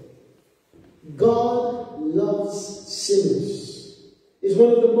granted. God loves sinners is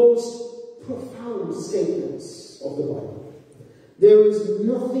one of the most profound statements of the Bible. There is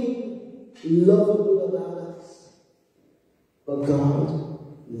nothing lovable about us, but God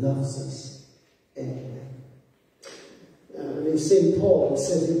loves us anyway. And St. Paul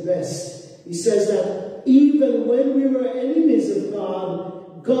says it best. He says that even when we were enemies of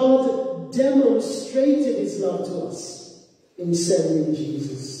God, God demonstrated His love to us in sending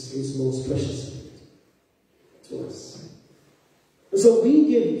Jesus, His most precious gift, to us. And so we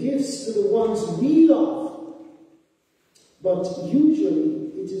give gifts to the ones we love, but usually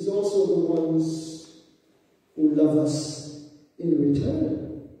it is also the ones who love us in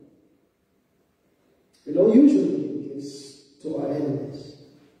return. We don't usually give gifts to our enemies.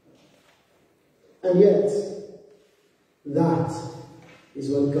 And yet, that is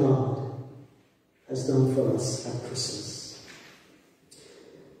what God has done for us at Christmas.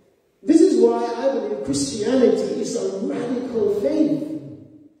 This is why I believe Christianity is a radical faith.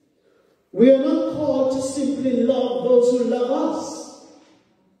 We are not called to simply love those who love us.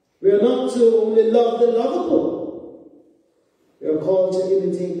 We are not to only love the lovable. We are called to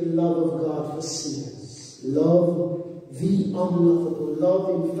imitate the love of God for sinners. Love the unlovable.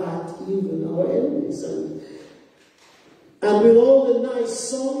 Love, in fact, even our enemies. And with all the nice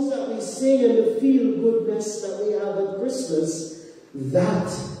songs that we sing and the feel-goodness that we have at Christmas,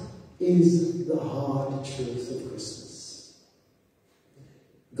 that is the hard truth of Christmas.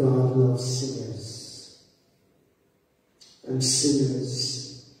 God loves sinners, and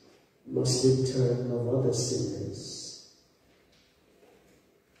sinners must in turn love other sinners.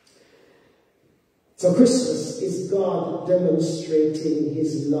 So Christmas is God demonstrating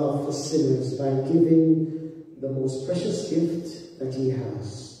His love for sinners by giving the most precious gift that He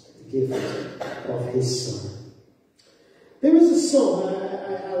has, the gift of His Son. There is a song,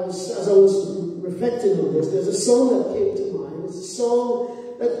 as I was reflecting on this, there's a song that came to mind. It's a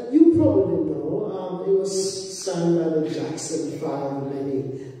song that you probably know. It was sung by the Jackson 5 many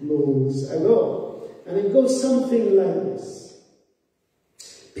moons ago. And it goes something like this.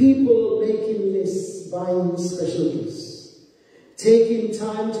 People making lists, buying special gifts, taking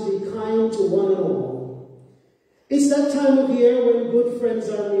time to be kind to one and all. It's that time of year when good friends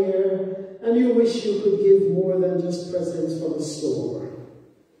are near and you wish you could give more than just presents from a store.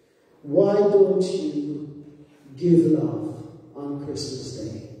 Why don't you give love on Christmas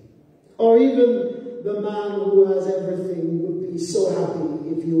Day? Or even the man who has everything would be so happy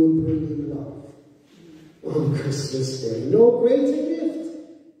if you would bring him love on Christmas Day. No greater gift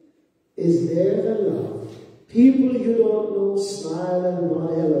is there than love. People you don't know smile and nod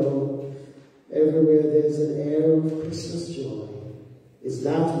hello. Everywhere there's an air of Christmas joy. Is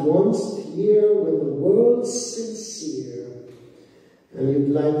that once a year when the world's sincere and you'd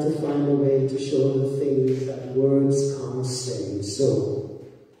like to find a way to show the things that words can't say. So,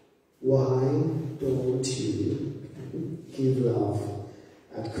 why don't you give love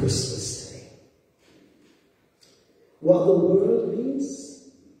at Christmas Day? What the world needs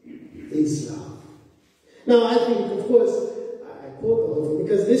is love. Now, I think, of course, I quote the whole thing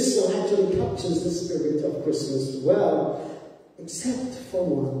because this song actually captures the spirit of Christmas well, except for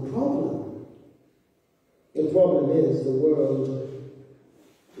one problem. The problem is the world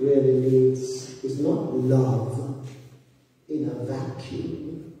really needs is not love in a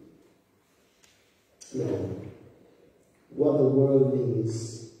vacuum. No. What the world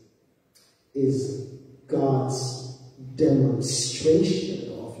needs is God's demonstration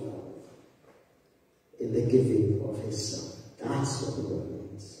of love in the giving of his Son. That's what the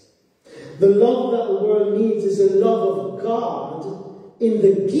world needs. The love that the world needs is the love of God in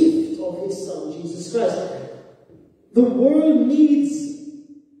the gift of his Son, Jesus Christ. The world needs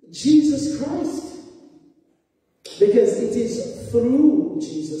Jesus Christ, because it is through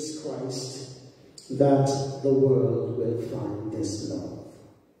Jesus Christ that the world will find this love.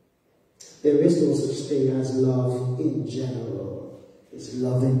 There is no such thing as love in general. It's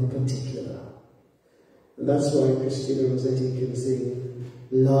love in particular. And that's why Christina Rossetti can sing,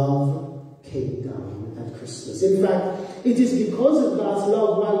 "Love came down at Christmas." In fact, it is because of God's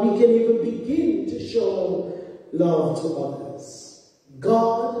love why we can even begin to show love to others.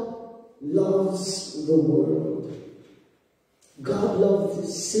 God loves the world. God loves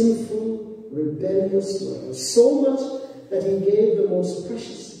this sinful, rebellious world so much that he gave the most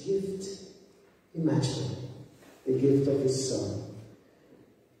precious gift imaginable, the gift of his Son,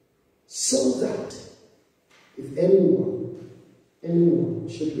 so that if anyone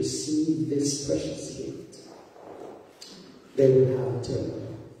should receive this precious gift, they will have eternal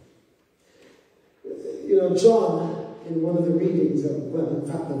life. You know, John, in one of the readings, in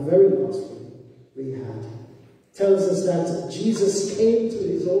fact, the very last one we had, tells us that Jesus came to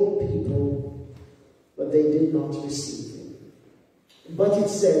his own people, but they did not receive him. But it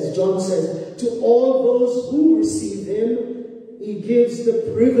says, John says, to all those who receive him, he gives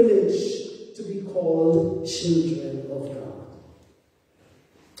the privilege to be called children of God.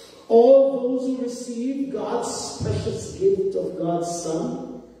 All those who receive God's precious gift of God's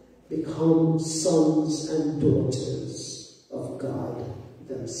Son become sons and daughters of God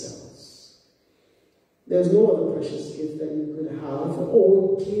themselves. There's no other precious gift that you could have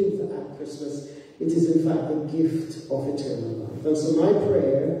or give at Christmas. It is in fact the gift of eternal life. And so my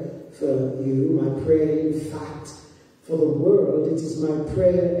prayer for you, my prayer in fact for the world, it is my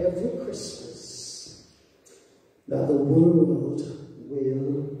prayer every Christmas that the world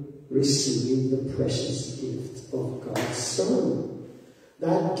will receive the precious gift of God's Son.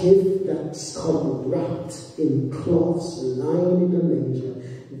 That gift that's come wrapped in cloths, lying in a manger.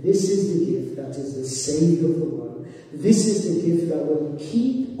 This is the gift that is the Savior of the world. This is the gift that will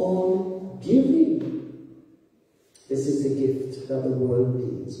keep on giving. This is the gift that the world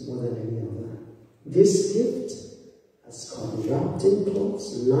needs more than any other. This gift has come wrapped in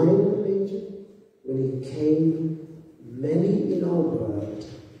cloths, lying in a manger. When he came, many in our world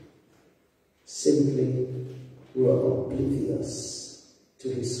simply were oblivious to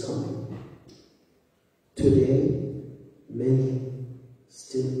his coming. Today, many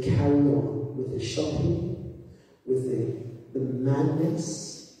still carry on with the shopping, with the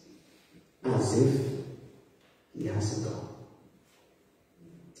madness, as if he hasn't come.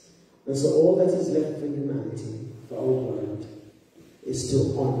 And so all that is left for humanity, for our world, is to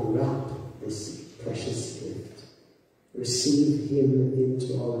unwrap this precious gift. Receive him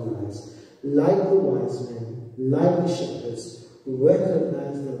into our lives. Like the wise men, like the shepherds, who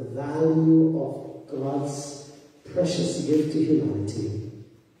recognize the value of God's precious gift to humanity,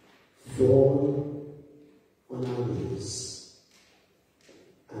 fall on our knees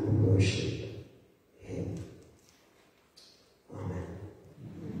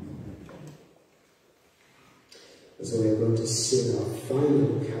so we're going to sing our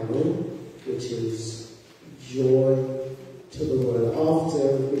final carol, which is Joy to the World.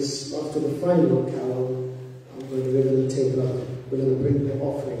 After the final carol, we're going to take up, we're going to bring the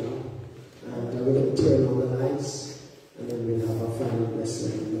offering up, and we're going to turn on the lights, and then we'll have our final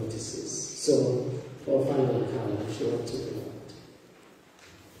blessing and notices. So, for our final carol, Joy to the World.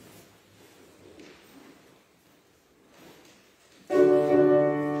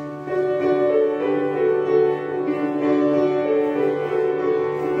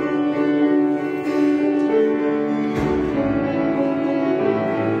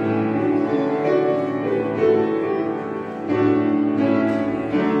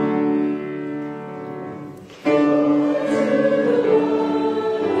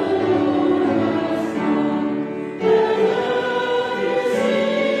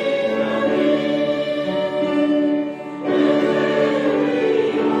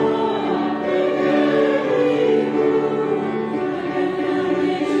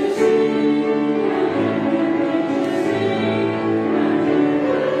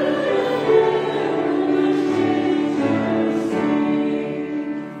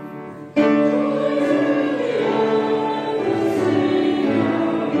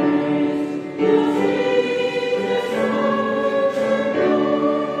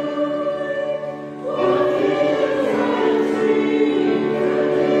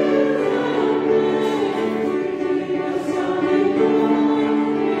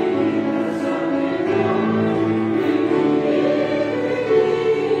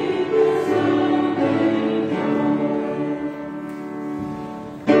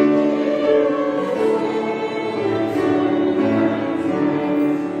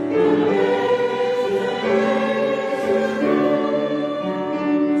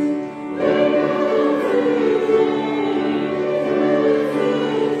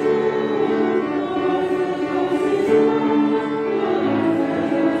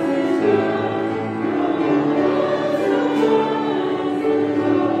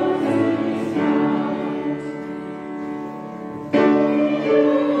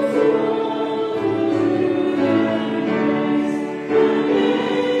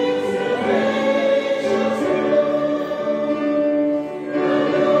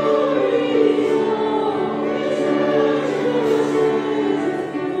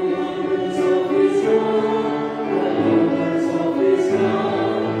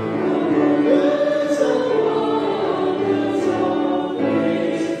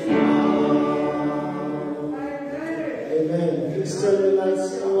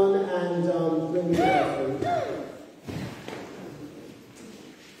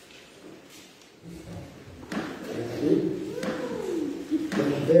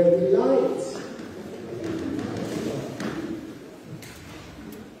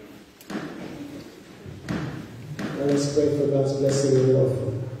 Let's pray for God's blessing and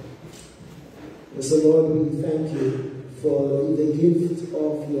offering. And so, Lord, we thank you for the gift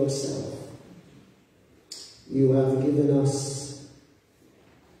of yourself. You have given us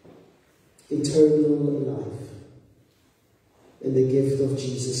eternal life in the gift of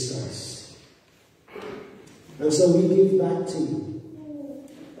Jesus Christ. And so we give back to you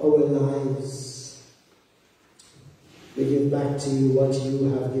our lives. We give back to you what you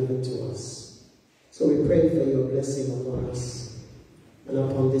have given to us. So we pray for your blessing upon us and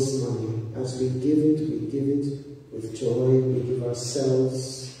upon this money. As we give it with joy. We give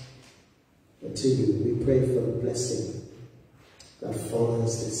ourselves to you. We pray for the blessing that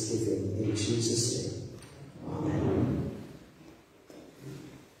follows this giving. In Jesus' name. Amen.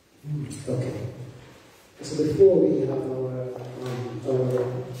 Okay. So before we have our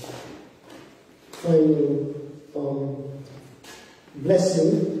final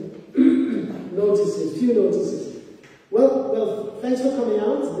blessing, notices, few notices. Well, thanks for coming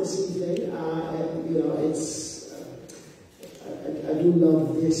out this evening. You know, it's I do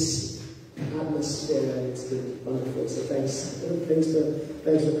love this atmosphere. It's been wonderful. So thanks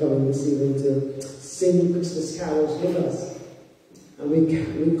for coming this evening to sing Christmas carols with us. And we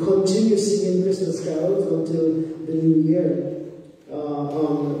continue singing Christmas carols until the new year.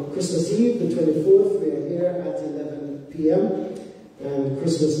 On Christmas Eve, the 24th, we are here at 11 p.m. and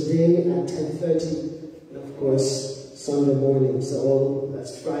Christmas Day at 10:30, and of course Sunday morning. So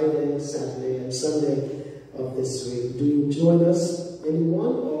that's Friday, Saturday, and Sunday of this week. Do join us,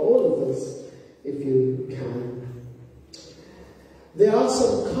 anyone or all of us, if you can. There are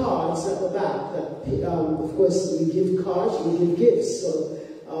some cards at the back that, of course, we give cards, we give gifts. So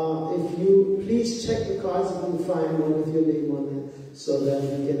if you please check the cards, if you find one with your name on it, so that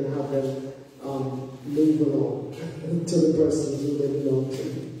you can have them move along to the person who they belong to.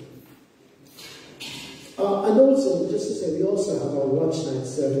 And also, just to say, we also have our watch night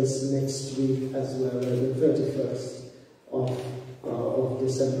service next week as well, the 31st of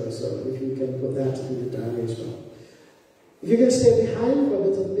December. So if you can put that in the diary as well. If you can stay behind for a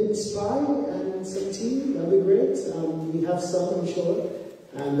bit of mince pie and some tea, that'd be great. We have some, I'm sure,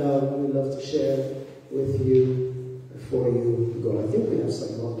 and we'd love to share with you before you go. I think we have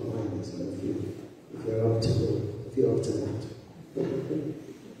some mulled wine as well, if you're up to that.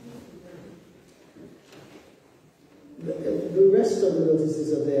 The rest of the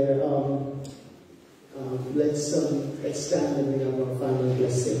notices are there. Let's stand and we have our final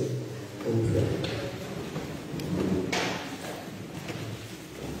blessing and prayer.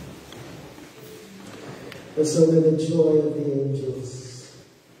 And so may the joy of the angels,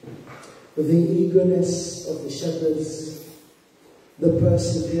 the eagerness of the shepherds, the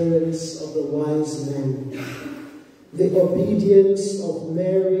perseverance of the wise men, the obedience of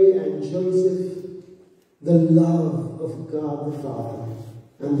Mary and Joseph, the love of God the Father,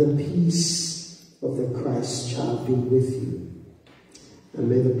 and the peace of the Christ child be with you. And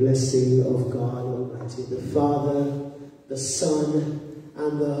may the blessing of God Almighty, the Father, the Son,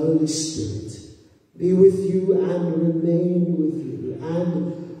 and the Holy Spirit be with you and remain with you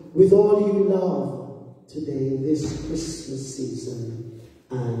and with all you love today, this Christmas season,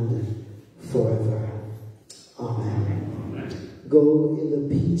 and forever. Amen. Go in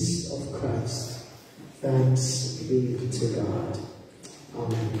the peace of Christ. Thanks be to God.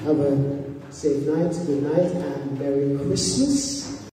 Amen. Have a safe night, good night, and Merry Christmas.